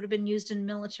kind that would have been used in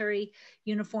military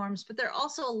uniforms, but there are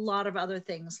also a lot of other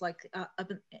things, like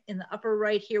up in the upper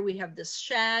right here, we have this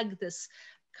shag,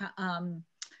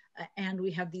 and we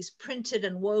have these printed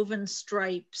and woven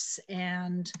stripes,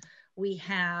 and we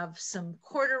have some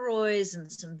corduroys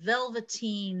and some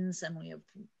velveteens, and we have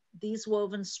these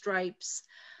woven stripes.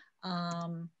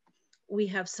 We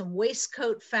have some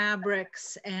waistcoat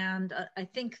fabrics, and I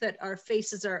think that our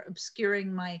faces are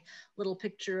obscuring my little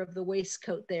picture of the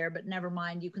waistcoat there, but never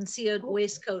mind. You can see a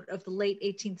waistcoat of the late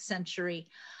 18th century.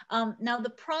 Now, the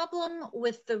problem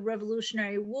with the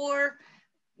Revolutionary War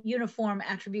uniform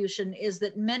attribution is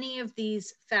that many of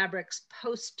these fabrics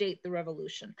post-date the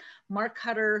Revolution. Mark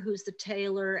Hutter, who's the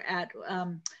tailor at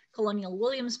Colonial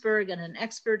Williamsburg and an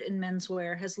expert in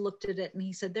menswear, has looked at it, and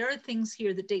he said there are things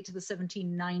here that date to the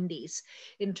 1790s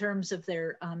in terms of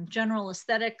their general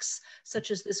aesthetics,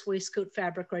 such as this waistcoat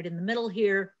fabric right in the middle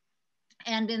here,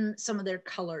 and in some of their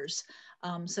colors.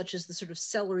 Such as the sort of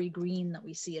celery green that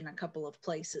we see in a couple of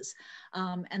places.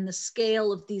 And the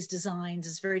scale of these designs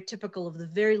is very typical of the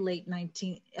very late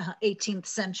 18th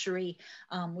century,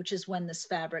 which is when this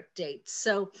fabric dates.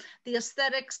 So the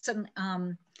aesthetics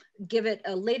give it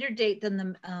a later date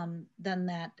than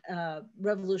that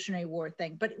Revolutionary War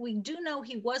thing. But we do know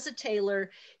he was a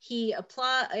tailor. He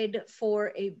applied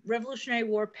for a Revolutionary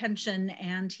War pension,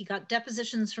 and he got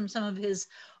depositions from some of his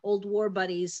old war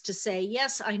buddies to say,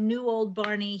 yes, I knew old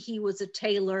Barney, he was a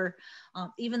tailor,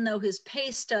 even though his pay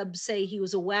stubs say he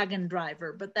was a wagon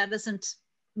driver, but that isn't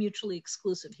mutually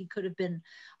exclusive. He could have been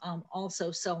also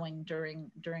sewing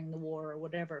during the war or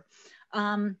whatever.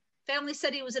 Family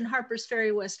said he was in Harpers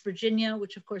Ferry, West Virginia,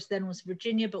 which of course then was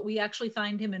Virginia, but we actually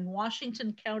find him in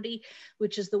Washington County,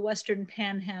 which is the western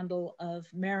panhandle of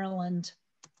Maryland.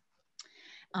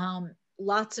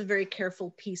 Lots of very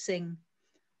careful piecing.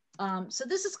 So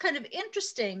this is kind of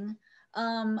interesting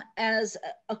as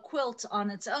a quilt on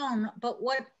its own, but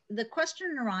what the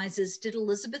question arises, did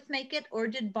Elizabeth make it or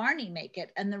did Barney make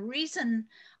it? And the reason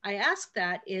I ask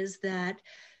that is that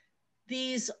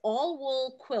these all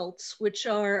wool quilts, which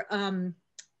are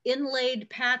inlaid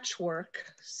patchwork,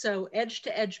 so edge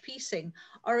to edge piecing,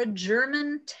 are a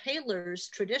German tailor's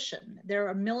tradition. There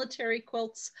are military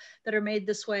quilts that are made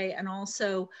this way, and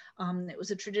also it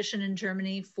was a tradition in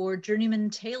Germany for journeyman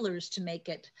tailors to make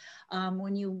it.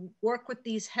 When you work with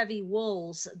these heavy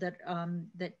wools that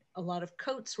a lot of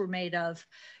coats were made of,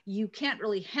 you can't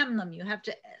really hem them. You have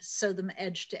to sew them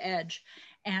edge to edge.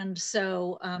 And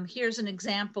so here's an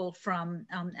example from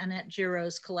Annette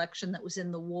Giro's collection that was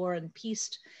in the War and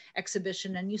Peace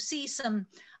exhibition. And you see some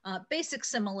basic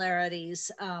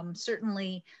similarities.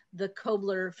 Certainly the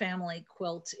Kobler family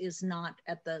quilt is not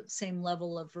at the same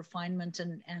level of refinement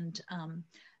and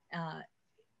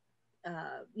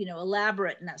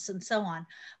elaborateness and so on.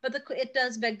 But it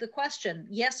does beg the question.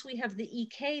 Yes, we have the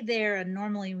EK there, and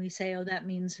normally we say, oh, that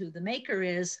means who the maker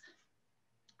is.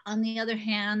 On the other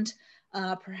hand,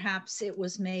 perhaps it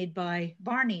was made by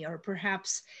Barney, or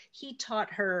perhaps he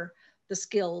taught her the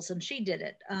skills and she did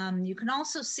it. You can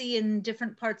also see in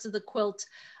different parts of the quilt,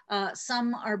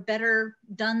 some are better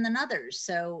done than others.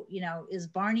 So, is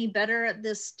Barney better at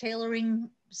this tailoring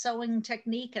sewing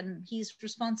technique and he's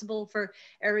responsible for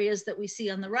areas that we see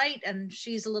on the right, and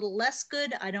she's a little less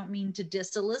good? I don't mean to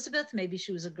diss Elizabeth. Maybe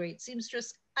she was a great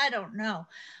seamstress. I don't know.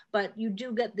 But you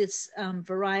do get this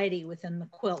variety within the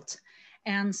quilt.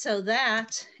 And so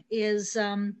that is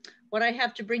what I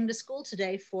have to bring to school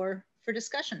today for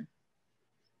discussion.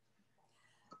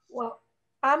 Well,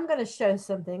 I'm going to show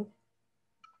something.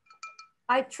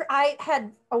 I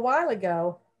had a while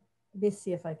ago, let me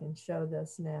see if I can show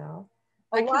this now.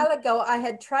 A while ago, I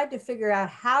had tried to figure out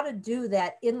how to do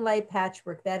that inlay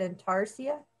patchwork, that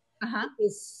intarsia. It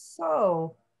is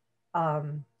so,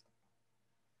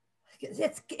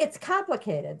 it's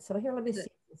complicated. So here, let me see if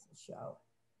this will show.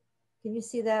 Can you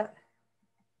see that?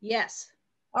 Yes.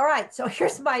 All right, so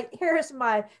here's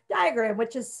my diagram,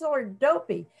 which is sort of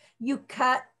dopey. You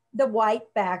cut the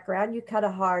white background, you cut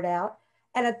a heart out,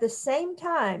 and at the same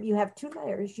time, you have two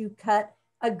layers. You cut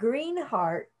a green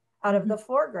heart out of the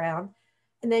foreground,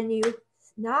 and then you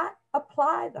not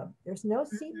apply them. There's no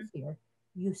seams here.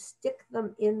 You stick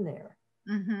them in there.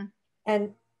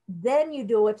 And then you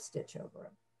do a whip stitch over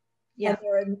them. Yeah.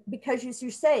 Because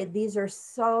you say these are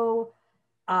so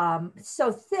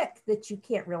thick that you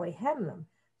can't really hem them.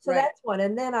 So that's one.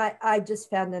 And then I just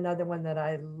found another one that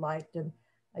I liked, and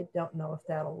I don't know if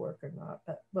that'll work or not,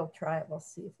 but we'll try it. We'll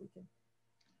see if we can.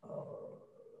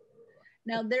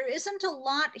 Now there isn't a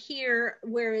lot here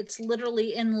where it's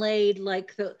literally inlaid,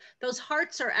 like those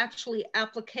hearts are actually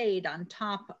appliqued on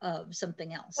top of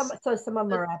something else. So some of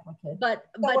them are appliqued. But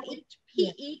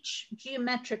each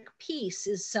geometric piece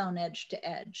is sewn edge to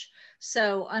edge.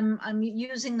 So I'm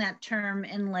using that term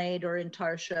inlaid or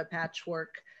intarsia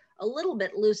patchwork a little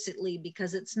bit loosely,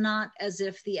 because it's not as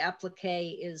if the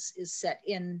applique is set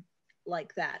in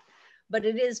like that, but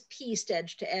it is pieced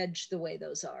edge to edge the way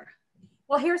those are.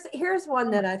 Well, here's one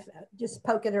that I've just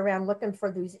poking around looking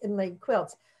for these inlaid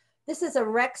quilts. This is a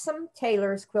Wrexham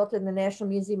tailor's quilt in the National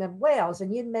Museum of Wales.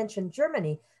 And you'd mentioned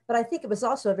Germany, but I think it was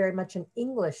also very much an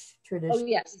English tradition. Oh,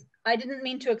 yes. I didn't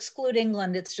mean to exclude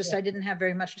England. It's just I didn't have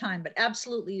very much time, but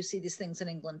absolutely you see these things in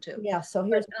England too. Yeah, so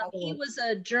here's he was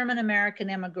a German-American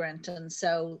immigrant, and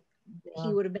so he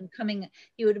would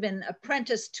have been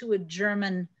apprenticed to a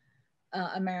German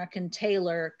American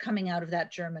tailor coming out of that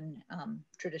German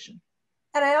tradition.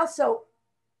 And I also,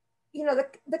 you know,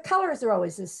 the colors are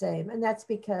always the same, and that's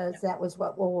because that was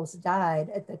what wool was dyed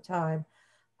at the time.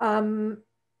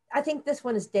 I think this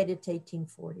one is dated to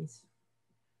 1840s,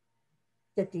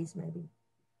 50s maybe.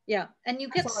 Yeah, and you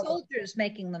get soldiers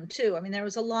making them too. I mean, there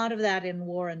was a lot of that in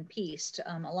War and Peace.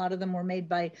 A lot of them were made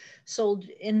by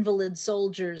invalid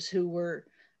soldiers who were,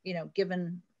 you know,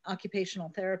 given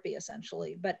occupational therapy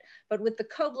essentially. But with the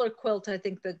Kobler quilt, I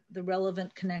think the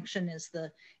relevant connection is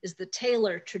the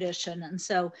tailor tradition. And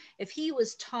so if he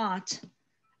was taught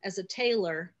as a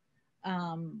tailor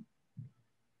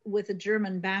with a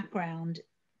German background,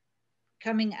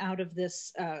 coming out of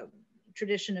this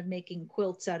tradition of making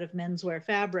quilts out of menswear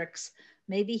fabrics,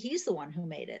 maybe he's the one who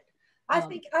made it. I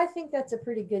think that's a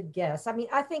pretty good guess. I mean,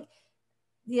 I think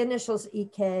the initials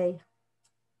EK,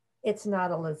 it's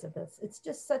not Elizabeth. It's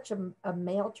just such a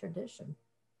male tradition,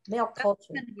 male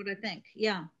culture. That's what I think,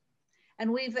 yeah.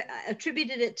 And we've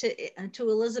attributed it to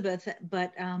Elizabeth,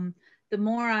 but the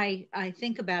more I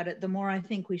think about it, the more I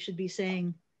think we should be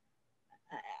saying,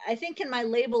 I think in my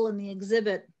label in the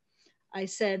exhibit, I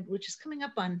said, which is coming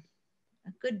up on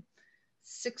a good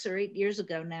 6 or 8 years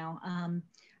ago now,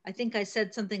 I think I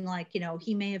said something like, you know,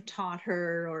 he may have taught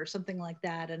her or something like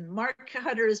that. And Mark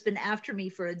Hutter has been after me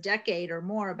for a decade or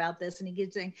more about this. And he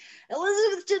keeps saying,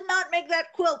 Elizabeth did not make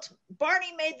that quilt.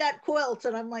 Barney made that quilt.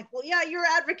 And I'm like, well, yeah, you're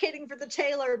advocating for the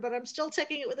tailor, but I'm still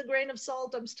taking it with a grain of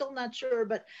salt. I'm still not sure.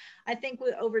 But I think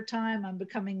over time, I'm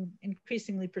becoming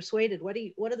increasingly persuaded. What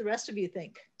do the rest of you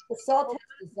think? The salt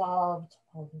has dissolved.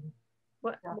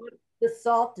 What? The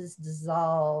salt is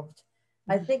dissolved.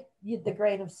 I think the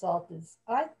grain of salt is,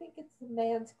 I think it's the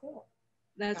man's quilt.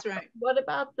 That's right. What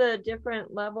about the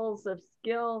different levels of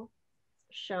skill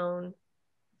shown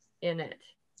in it?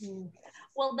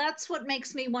 Well, that's what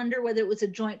makes me wonder whether it was a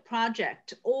joint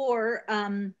project or,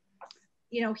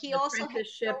 you know, he also had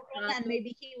children and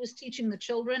maybe he was teaching the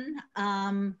children.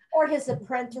 Or his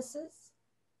apprentices.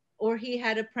 Or he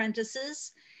had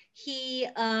apprentices. He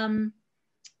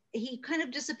kind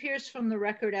of disappears from the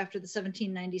record after the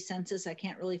 1790 census. I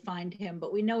can't really find him,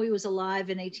 but we know he was alive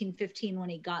in 1815 when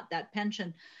he got that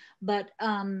pension. But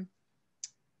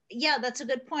yeah, that's a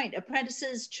good point.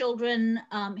 Apprentices, children,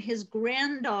 his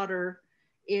granddaughter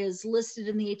is listed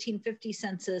in the 1850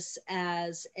 census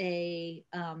as a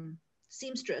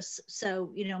seamstress.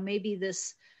 So, you know, maybe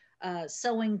this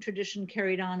sewing tradition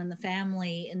carried on in the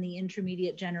family in the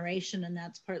intermediate generation, and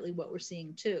that's partly what we're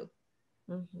seeing too.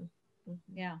 Mm-hmm.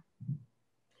 Yeah.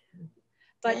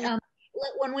 But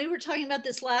when we were talking about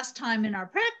this last time in our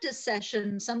practice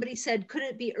session, somebody said, could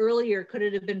it be earlier? Could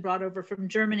it have been brought over from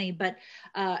Germany? But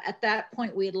at that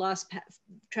point, we had lost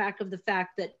track of the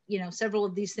fact that, you know, several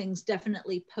of these things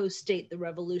definitely post-date the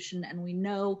revolution. And we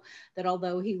know that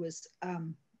although he was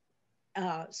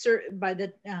through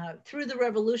the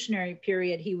Revolutionary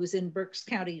period, he was in Berks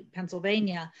County,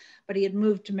 Pennsylvania, but he had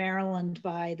moved to Maryland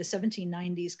by the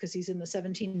 1790s because he's in the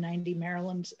 1790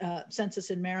 Maryland census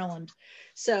in Maryland.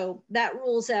 So that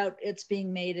rules out it's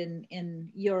being made in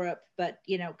Europe, but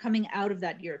you know, coming out of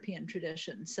that European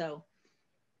tradition. So,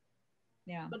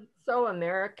 yeah. But so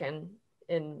American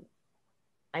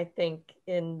I think,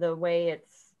 in the way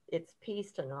it's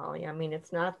pieced and all. I mean,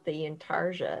 it's not the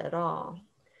intarsia at all.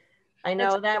 I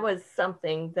know that was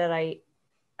something that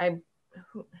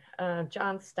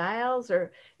John Stiles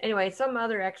or anyway, some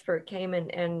other expert came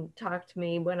and talked to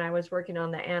me when I was working on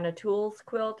the Anna Tools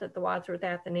quilt at the Wadsworth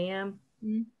Athenaeum.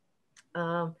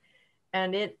 Mm-hmm.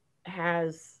 And it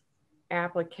has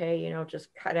applique, you know,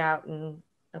 just cut out and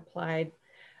applied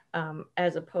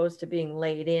as opposed to being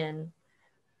laid in.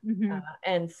 Mm-hmm.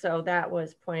 And so that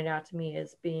was pointed out to me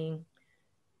as being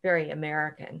very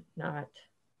American, not...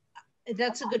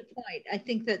 That's a good point. I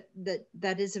think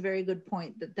that is a very good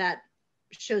point, that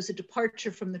shows a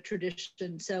departure from the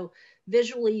tradition. So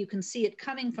visually you can see it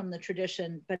coming from the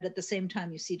tradition, but at the same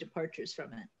time you see departures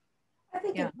from it. I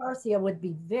think intarsia would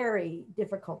be very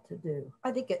difficult to do.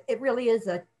 I think it really is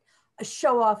a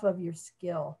show off of your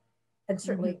skill, and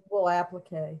certainly wool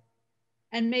applique.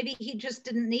 And maybe he just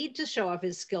didn't need to show off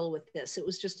his skill with this. It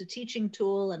was just a teaching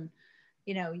tool and,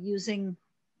 you know, using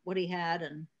what he had,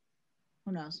 and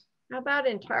who knows. How about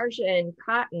intarsia and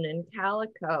cotton and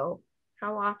calico?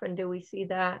 How often do we see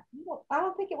that? I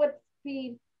don't think it would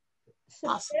be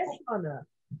substantial enough.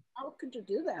 How could you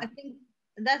do I that? think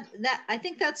I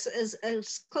think that's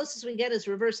as close as we get as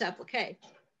reverse applique.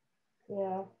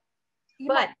 Yeah. You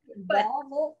But- might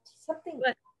involve it, something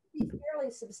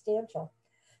fairly substantial.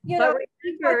 You But know, we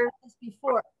talked remember- about this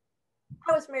before.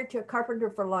 I was married to a carpenter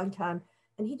for a long time,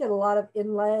 and he did a lot of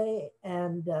inlay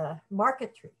and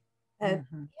marquetry. And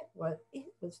it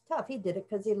was tough. He did it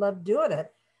because he loved doing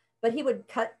it. But he would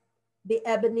cut the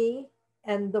ebony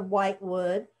and the white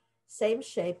wood, same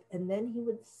shape, and then he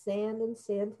would sand and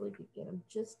sand till he could get them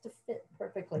just to fit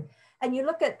perfectly. And you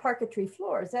look at parquetry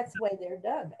floors, that's the way they're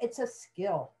done. It's a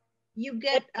skill. You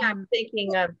get I'm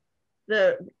thinking of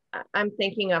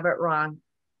it wrong,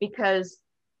 because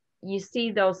you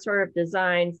see those sort of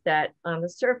designs that on the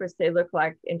surface they look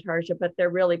like intarsia, but they're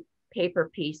really paper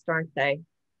pieced, aren't they?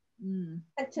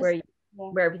 It's just,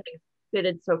 Where everything's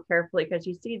fitted so carefully, because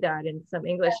you see that in some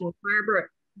English. And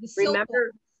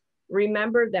Barbara,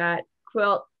 remember that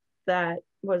quilt that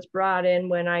was brought in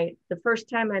when the first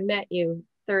time I met you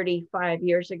 35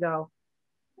 years ago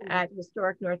at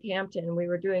Historic Northampton. We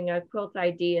were doing a quilt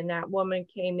ID, and that woman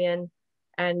came in,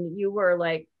 and you were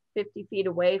like 50 feet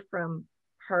away from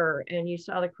her, and you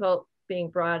saw the quilt being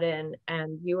brought in,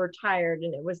 and you were tired,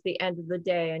 and it was the end of the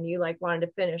day, and you like wanted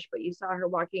to finish, but you saw her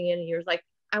walking in, and you're like,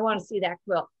 I want to see that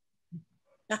quilt.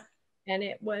 And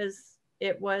it was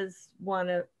one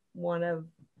of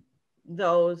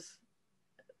those,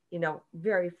 you know,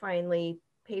 very finely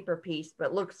paper piece,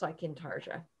 but looks like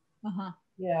intarsia.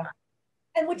 yeah.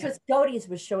 And which was Godey's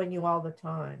was showing you all the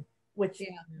time, which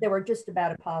they were just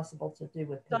about impossible to do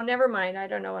with. So never mind. I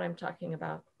don't know what I'm talking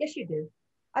about. Yes, you do.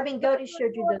 I mean, Godey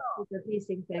showed you the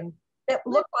piecing thing that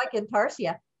looked like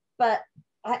intarsia, but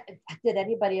did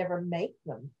anybody ever make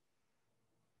them?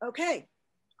 Okay,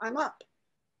 I'm up.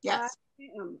 Yes.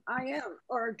 I am,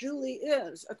 or Julie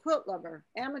is, a quilt lover,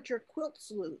 amateur quilt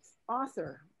sleuth,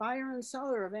 author, buyer and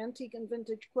seller of antique and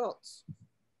vintage quilts,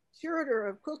 curator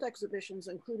of quilt exhibitions,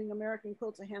 including American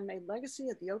Quilts, A Handmade Legacy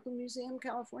at the Oakland Museum,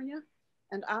 California,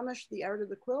 and Amish, The Art of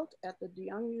the Quilt at the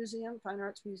DeYoung Museum, Fine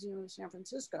Arts Museum of San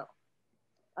Francisco.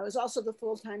 I was also the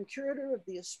full-time curator of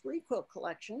the Esprit Quilt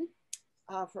Collection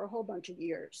for a whole bunch of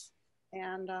years.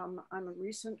 And I'm a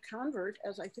recent convert,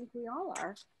 as I think we all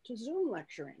are, to Zoom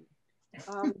lecturing.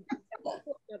 The book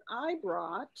that I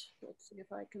brought, let's see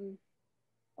if I can,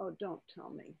 oh, don't tell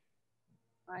me.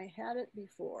 I had it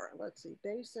before. Let's see,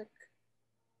 basic.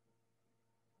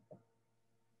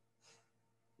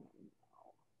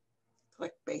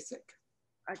 Click basic.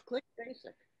 I clicked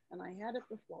basic and I had it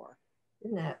before.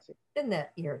 Isn't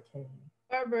that irritating?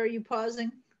 Barbara, are you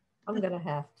pausing? I'm going to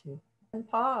have to. And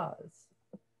pause.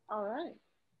 All right.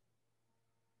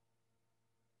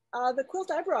 The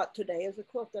quilt I brought today is a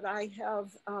quilt that I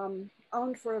have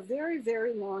owned for a very,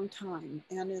 very long time.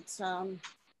 And it's kind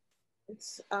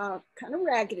of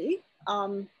raggedy.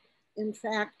 In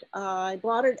fact, I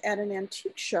bought it at an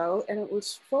antique show and it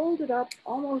was folded up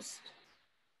almost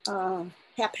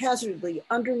haphazardly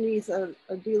underneath a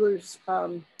dealer's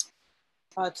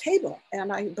table.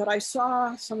 But I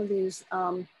saw some of these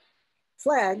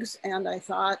flags and I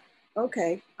thought,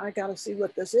 okay, I gotta see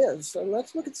what this is. So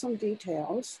let's look at some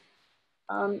details.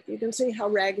 You can see how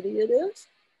raggedy it is.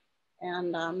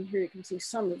 And here you can see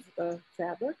some of the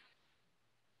fabric.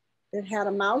 It had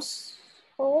a mouse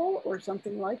hole or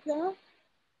something like that.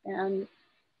 And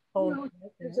you know,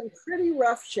 it's in pretty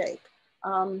rough shape.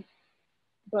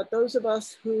 But those of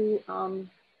us who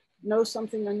know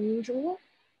something unusual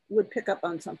would pick up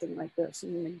on something like this.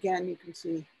 And again, you can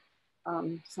see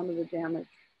some of the damage.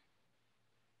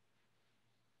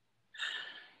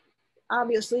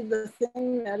 Obviously, the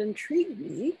thing that intrigued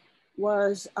me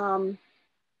was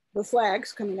the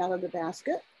flags coming out of the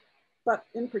basket, but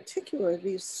in particular,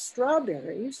 these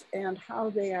strawberries and how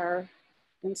they are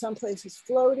in some places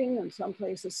floating, in some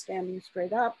places standing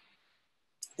straight up.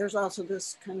 There's also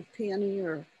this kind of peony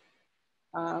or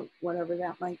whatever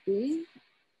that might be.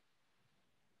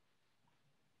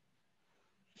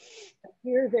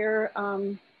 Here, the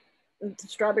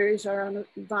strawberries are on a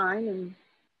vine and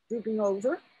drooping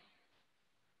over.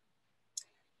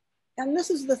 And this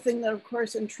is the thing that, of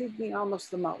course, intrigued me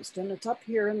almost the most. And it's up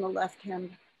here in the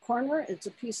left-hand corner. It's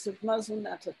a piece of muslin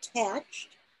that's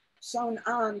attached, sewn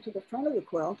on to the front of the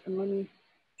quilt. And let me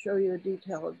show you a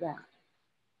detail of that.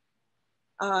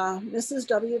 Mrs.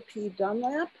 W.P.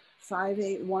 Dunlap,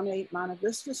 5818 Monte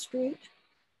Vista Street,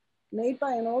 made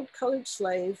by an old colored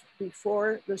slave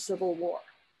before the Civil War.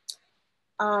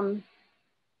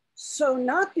 So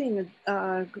not being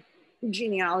a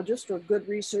genealogist or good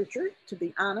researcher, to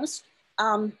be honest,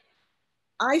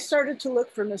 I started to look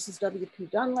for Mrs. W.P.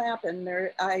 Dunlap, and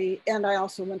I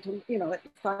also went to, at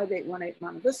 5818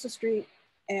 Monte Vista Street,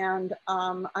 and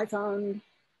I found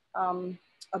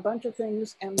a bunch of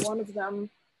things, and one of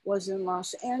them was in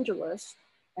Los Angeles,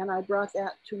 and I brought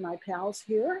that to my pals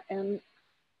here, and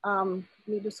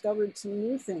we discovered some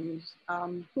new things.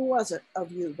 Who was it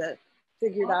of you that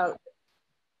figured out?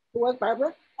 Who was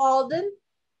Barbara? Alden.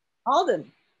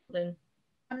 Alden. Lynne.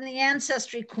 I'm the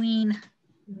ancestry queen.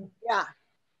 Yeah.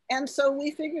 And so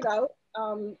we figured out,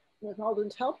 with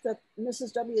Alden's help, that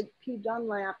Mrs. W.P.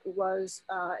 Dunlap was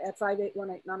at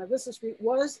 5818 Monte Vista Street,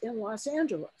 was in Los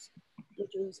Angeles,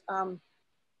 which is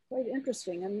quite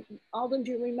interesting. And Alden,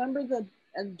 do you remember the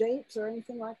dates or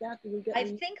anything like that? Did we get I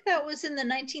think that was in the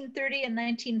 1930 and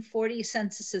 1940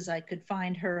 censuses. I could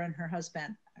find her and her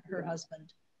husband.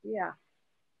 Yeah.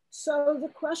 So the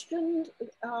question,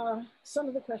 some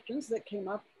of the questions that came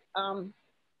up,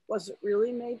 was it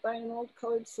really made by an old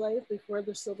colored slave before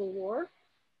the Civil War?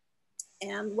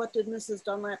 And what did Mrs.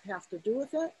 Dunlap have to do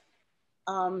with it?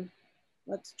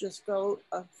 Let's just go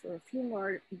for a few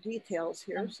more details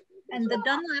here. And the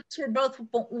Dunlaps were both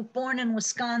born in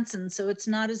Wisconsin, so it's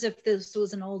not as if this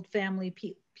was an old family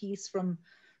piece from,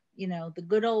 the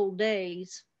good old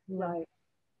days. Right.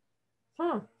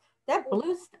 Huh. That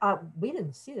blue, we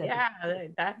didn't see that. Yeah,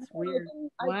 that's weird.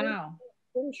 Wow.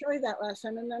 I didn't show you that last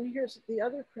time. And then here's the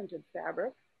other printed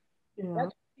fabric. Yeah.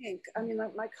 That's pink. I mean,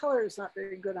 my color is not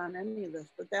very good on any of this,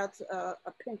 but that's a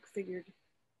pink figured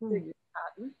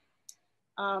cotton.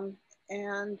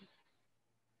 And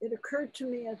it occurred to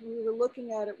me as we were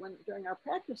looking at it during our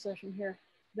practice session here,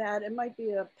 that it might be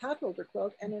a potholder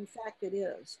quilt, and in fact it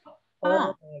is.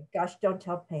 Oh my gosh, don't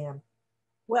tell Pam.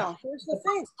 Well, here's the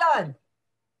thing. It's done.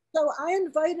 So I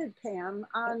invited Pam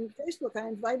on Facebook. I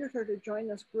invited her to join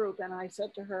this group, and I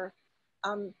said to her,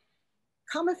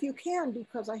 come if you can,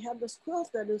 because I have this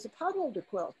quilt that is a potholder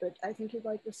quilt that I think you'd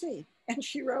like to see. And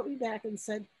she wrote me back and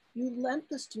said, you lent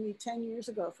this to me 10 years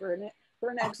ago for an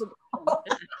exhibition.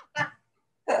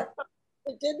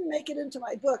 It didn't make it into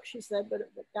my book, she said, but it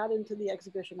got into the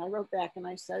exhibition. I wrote back and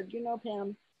I said,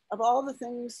 Pam, of all the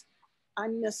things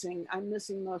I'm missing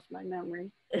most my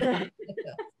memory.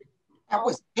 That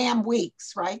was Pam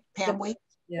Weeks, right? Pam Weeks?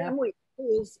 Yeah. Pam Weeks,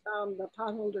 who is the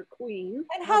potholder queen.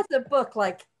 And has the book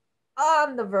like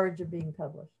on the verge of being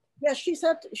published. Yes, she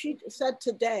said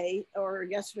today or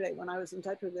yesterday when I was in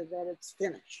touch with her that it's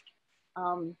finished.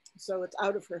 So it's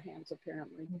out of her hands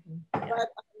apparently. Mm-hmm. But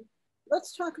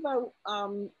let's talk about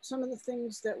some of the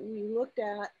things that we looked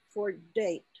at for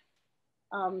date.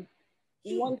 One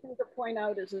thing to point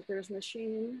out is that there's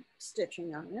machine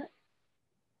stitching on it.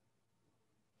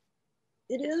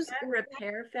 Is that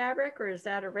repair fabric or is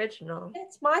that original?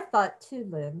 It's my thought too,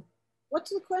 Lynn. What's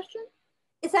the question?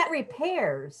 Is that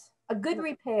repairs? A good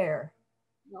repair?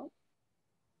 No.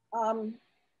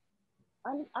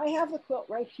 I have the quilt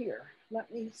right here.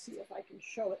 Let me see if I can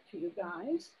show it to you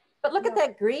guys. But look at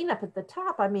that green up at the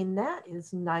top. I mean, that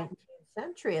is 19th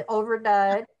century. It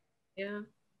overdyed. Yeah.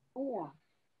 Oh, yeah.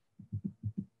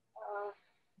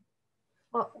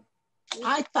 Well,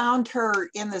 I found her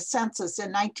in the census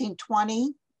in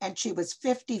 1920, and she was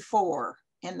 54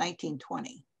 in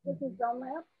 1920. This is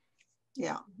Dunlap?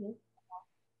 Yeah. Mm-hmm.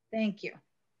 Thank you.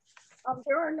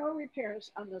 There are no repairs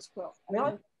on this quilt. Really? I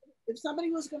mean, if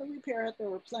somebody was going to repair it, there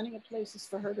were plenty of places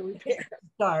for her to repair.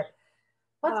 Start.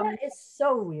 But that is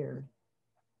so weird.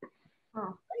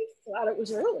 I thought it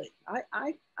was early.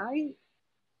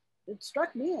 It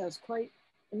struck me as quite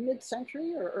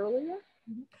mid-century or earlier.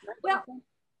 Well,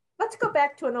 let's go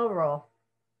back to an overall.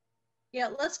 Yeah,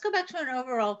 let's go back to an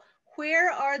overall.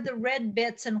 Where are the red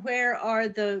bits and where are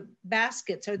the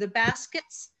baskets? Are the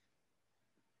baskets?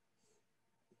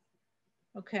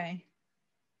 Okay.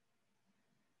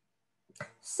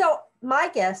 So my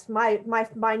guess, my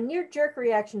knee-jerk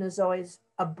reaction is always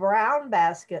a brown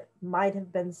basket might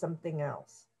have been something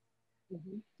else.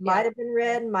 Mm-hmm. Might have been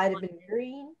red, might have been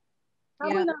green.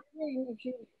 Probably not green if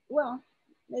you, well,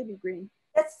 maybe green.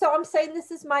 So I'm saying this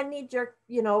is my knee-jerk,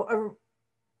 a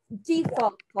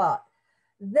default thought.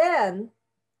 Then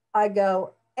I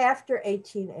go after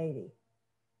 1880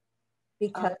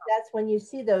 because that's when you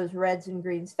see those reds and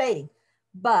greens fading.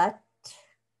 But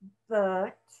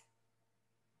those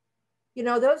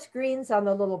greens on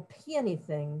the little peony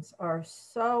things are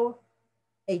so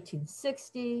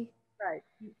 1860, right,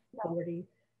 40,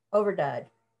 overdyed.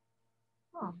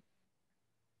 Huh.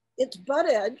 It's butt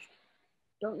edged.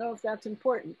 Don't know if that's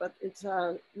important, but it's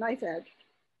knife edged.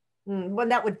 Well,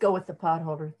 that would go with the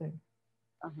potholder thing.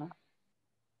 Uh-huh.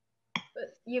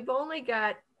 But you've only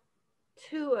got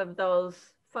 2 of those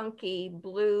funky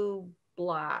blue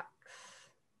blocks.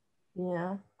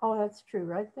 Yeah. Oh, that's true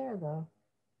right there though.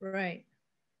 Right.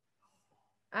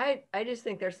 I just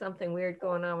think there's something weird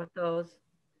going on with those.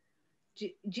 Do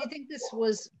you think this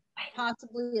was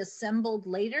possibly assembled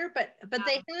later? But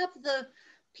they have the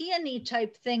peony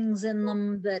type things in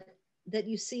them that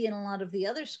you see in a lot of the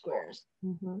other squares.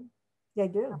 Mm-hmm. They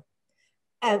do.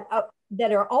 And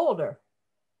that are older.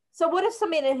 So what if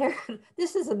somebody inherited,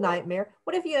 this is a nightmare.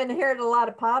 What if you inherit a lot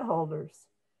of potholders?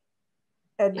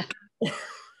 And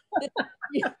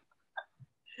you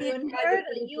inherit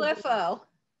a UFO,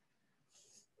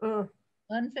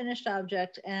 unfinished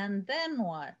object, and then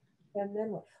what? And then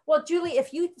what? Well, Julie,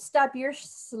 if you stop your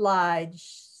slide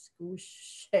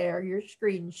share, your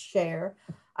screen share,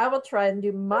 I will try and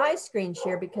do my screen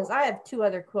share because I have two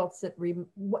other quilts that,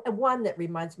 one that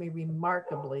reminds me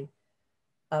remarkably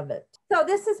of it. So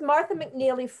this is Martha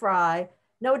McNeely Fry,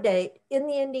 no date, in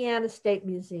the Indiana State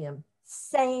Museum.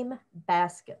 Same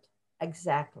basket,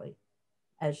 exactly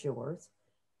as yours.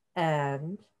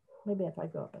 And maybe if I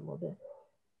go up a little bit,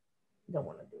 don't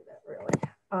want to do that really.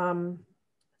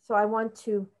 So I want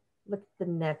to look at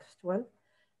the next one.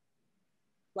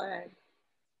 Flag.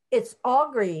 It's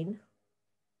all green,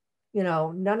 you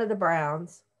know, none of the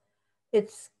browns.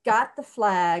 It's got the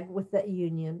flag with the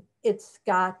Union. It's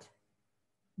got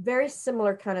very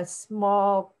similar kind of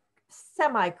small,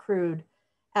 semi-crude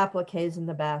appliques in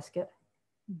the basket.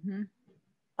 Mm-hmm.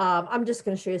 I'm just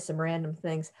going to show you some random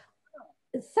things.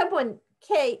 Someone,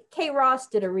 Kay Ross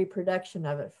did a reproduction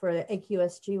of it for the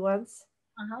AQSG once.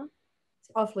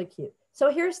 It's awfully cute.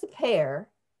 So here's the pair.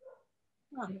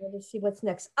 We'll just see what's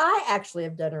next. I actually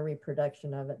have done a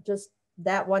reproduction of it, just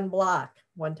that one block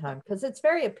one time, because it's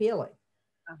very appealing.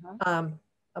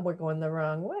 And we're going the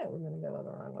wrong way. We're going to go the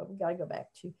wrong way. We got to go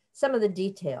back to some of the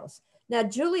details. Now,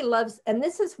 Julie loves, and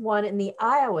this is one in the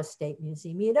Iowa State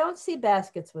Museum. You don't see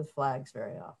baskets with flags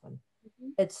very often.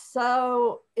 It's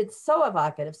so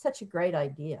evocative, such a great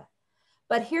idea.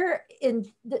 But here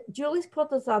in Julie's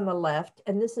quilt is on the left,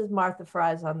 and this is Martha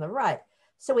Fry's on the right.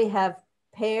 So we have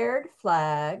paired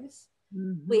flags.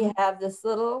 We have this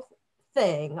little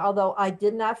thing, although I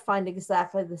did not find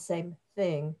exactly the same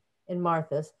thing in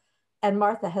Martha's. And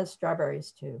Martha has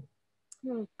strawberries too.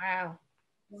 Wow.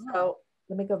 So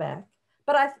let me go back.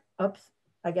 But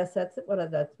I guess that's it.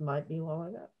 That might be all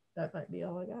I got. That might be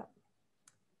all I got.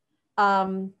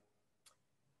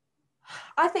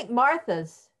 I think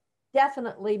Martha's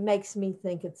definitely makes me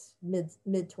think it's mid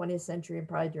 20th century and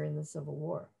probably during the Civil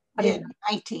War. I mean,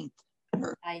 19th.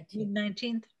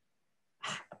 19th.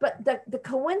 But the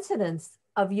coincidence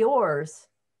of yours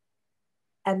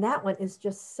and that one is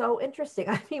just so interesting.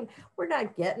 I mean, we're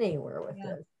not getting anywhere with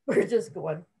this. We're just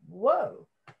going, whoa.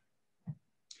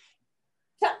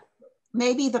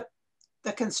 Maybe the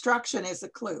construction is a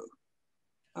clue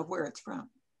of where it's from.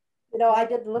 You know, I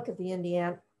did look at the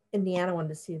Indiana one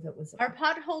to see if it was. Are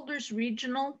potholders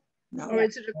regional? No. Or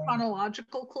is it a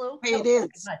chronological clue? It is.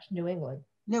 Much New England.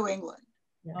 New England.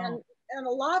 Yeah. And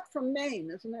a lot from Maine,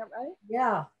 isn't that right?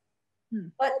 Yeah.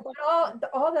 But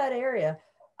all that area.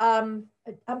 I'm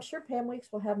sure Pam Weeks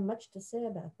will have much to say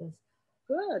about this.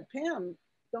 Good, Pam,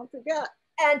 don't forget.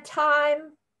 And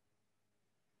time.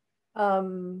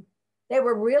 They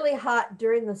were really hot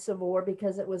during the Civil War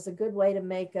because it was a good way to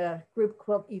make a group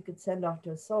quilt you could send off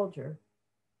to a soldier.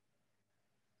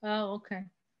 Oh, okay.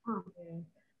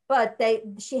 But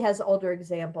she has older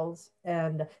examples,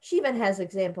 and she even has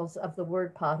examples of the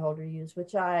word potholder used,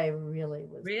 which I really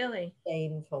was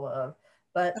disdainful of.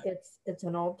 But it's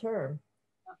an old term.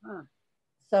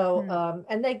 So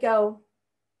and they go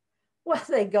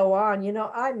on. You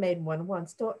know, I made one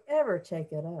once. Don't ever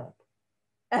take it up,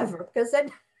 ever, because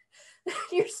then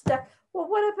you're stuck. Well,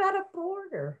 what about a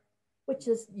border? Which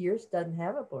is yours doesn't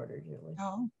have a border, Julie.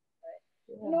 No.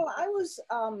 Yeah. You know, I was.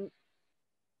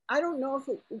 I don't know if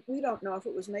we don't know if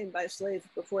it was made by slaves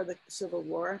before the Civil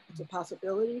War. It's a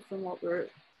possibility from what we're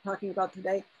talking about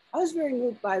today. I was very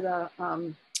moved by the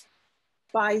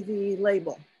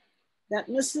label that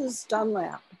Mrs.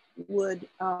 Dunlap would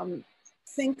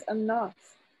think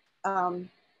enough,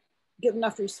 give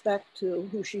enough respect to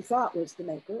who she thought was the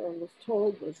maker or was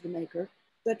told was the maker,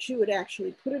 that she would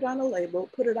actually put it on a label,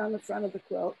 put it on the front of the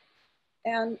quilt.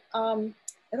 And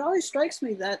it always strikes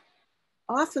me that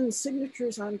often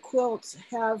signatures on quilts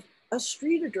have a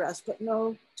street address, but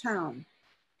no town,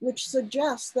 which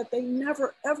suggests that they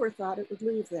never, ever thought it would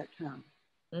leave that town.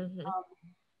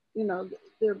 You know,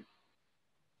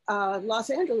 Los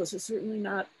Angeles is certainly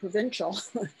not provincial,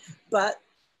 but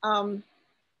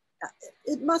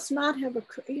it must not have,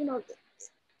 you know,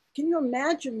 can you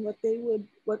imagine what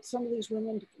what some of these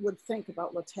women would think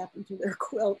about what's happened to their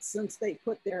quilts since they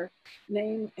put their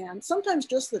name and sometimes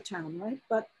just the town, right?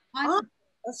 But on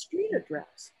a street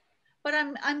address. But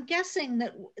I'm guessing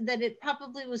that it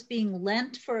probably was being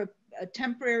lent for a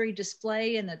temporary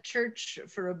display in a church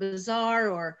for a bazaar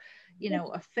or, you know,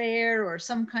 a fair or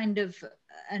some kind of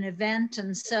an event.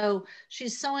 And so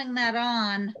she's sewing that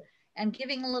on and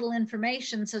giving a little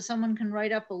information so someone can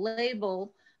write up a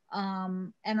label.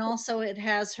 And also it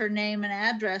has her name and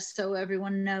address so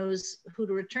everyone knows who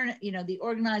to return it. You know, the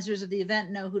organizers of the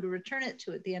event know who to return it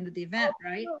to at the end of the event,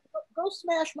 right? Go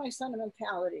smash my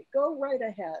sentimentality. Go right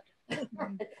ahead.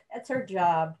 That's her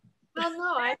job. Well,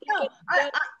 no, I think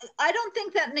I don't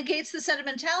think that negates the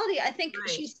sentimentality. I think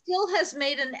she still has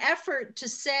made an effort to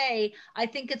say, I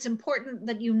think it's important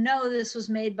that you know this was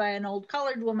made by an old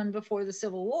colored woman before the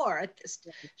Civil War.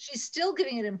 She's still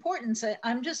giving it importance.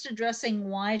 I'm just addressing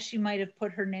why she might have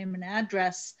put her name and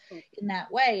address in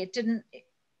that way. It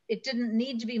didn't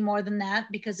need to be more than that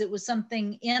because it was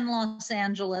something in Los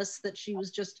Angeles that she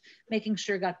was just making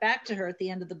sure got back to her at the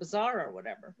end of the bazaar or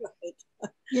whatever.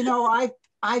 You know,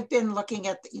 I've been looking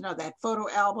at, you know, that photo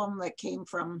album that came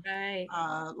from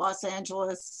Los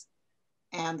Angeles.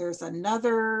 And there's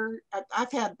another,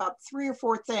 I've had about 3 or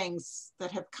 4 things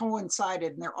that have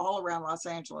coincided and they're all around Los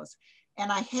Angeles. And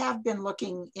I have been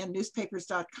looking in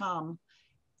newspapers.com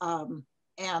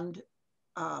and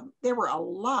there were a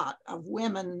lot of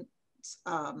women's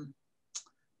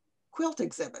quilt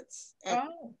exhibits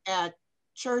at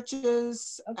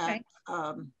churches, at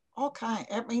all kinds.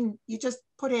 I mean, you just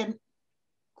put in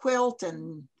quilt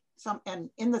and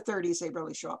in the 30s, they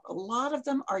really show up. A lot of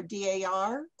them are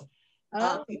DAR,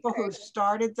 people who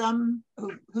started them,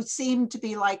 who seem to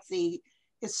be like the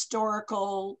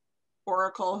historical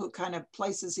oracle who kind of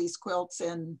places these quilts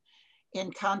in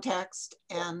context.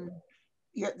 And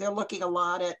they're looking a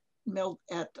lot at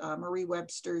Marie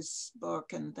Webster's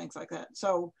book and things like that.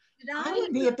 So I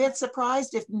would be a bit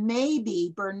surprised if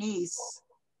maybe Bernice,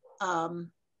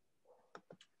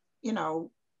 you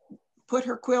know, put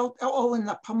her quilt, and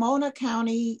the Pomona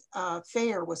County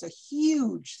Fair was a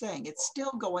huge thing. It's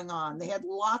still going on. They had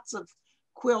lots of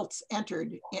quilts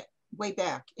entered way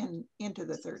back into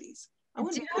the 30s. I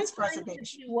wouldn't be surprised if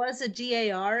she was a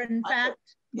DAR, in fact.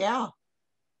 Yeah.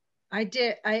 I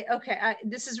did.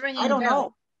 This is ringing. I don't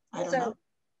know.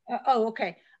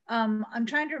 Okay. I'm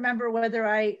trying to remember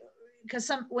whether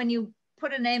because when you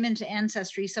put a name into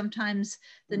Ancestry, sometimes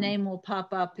the name will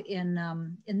pop up in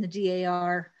the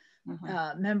DAR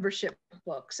membership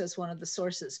books as one of the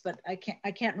sources, but I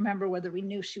can't remember whether we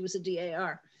knew she was a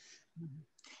DAR.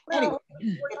 Well, anyway,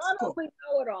 we're not only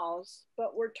know-it-alls,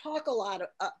 but we're talk a lot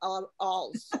of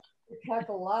alls. Talk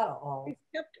a lot of all.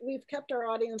 We've kept our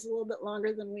audience a little bit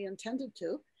longer than we intended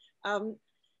to.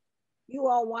 You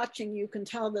all watching, you can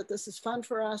tell that this is fun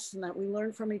for us and that we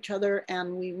learn from each other,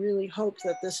 and we really hope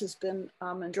that this has been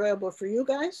enjoyable for you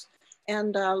guys.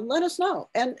 And let us know.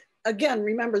 And again,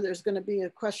 remember, there's going to be a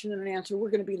question and answer. We're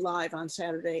going to be live on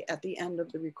Saturday at the end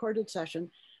of the recorded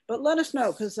session. But let us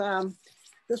know, because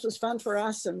this was fun for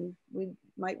us and we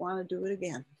might want to do it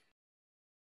again.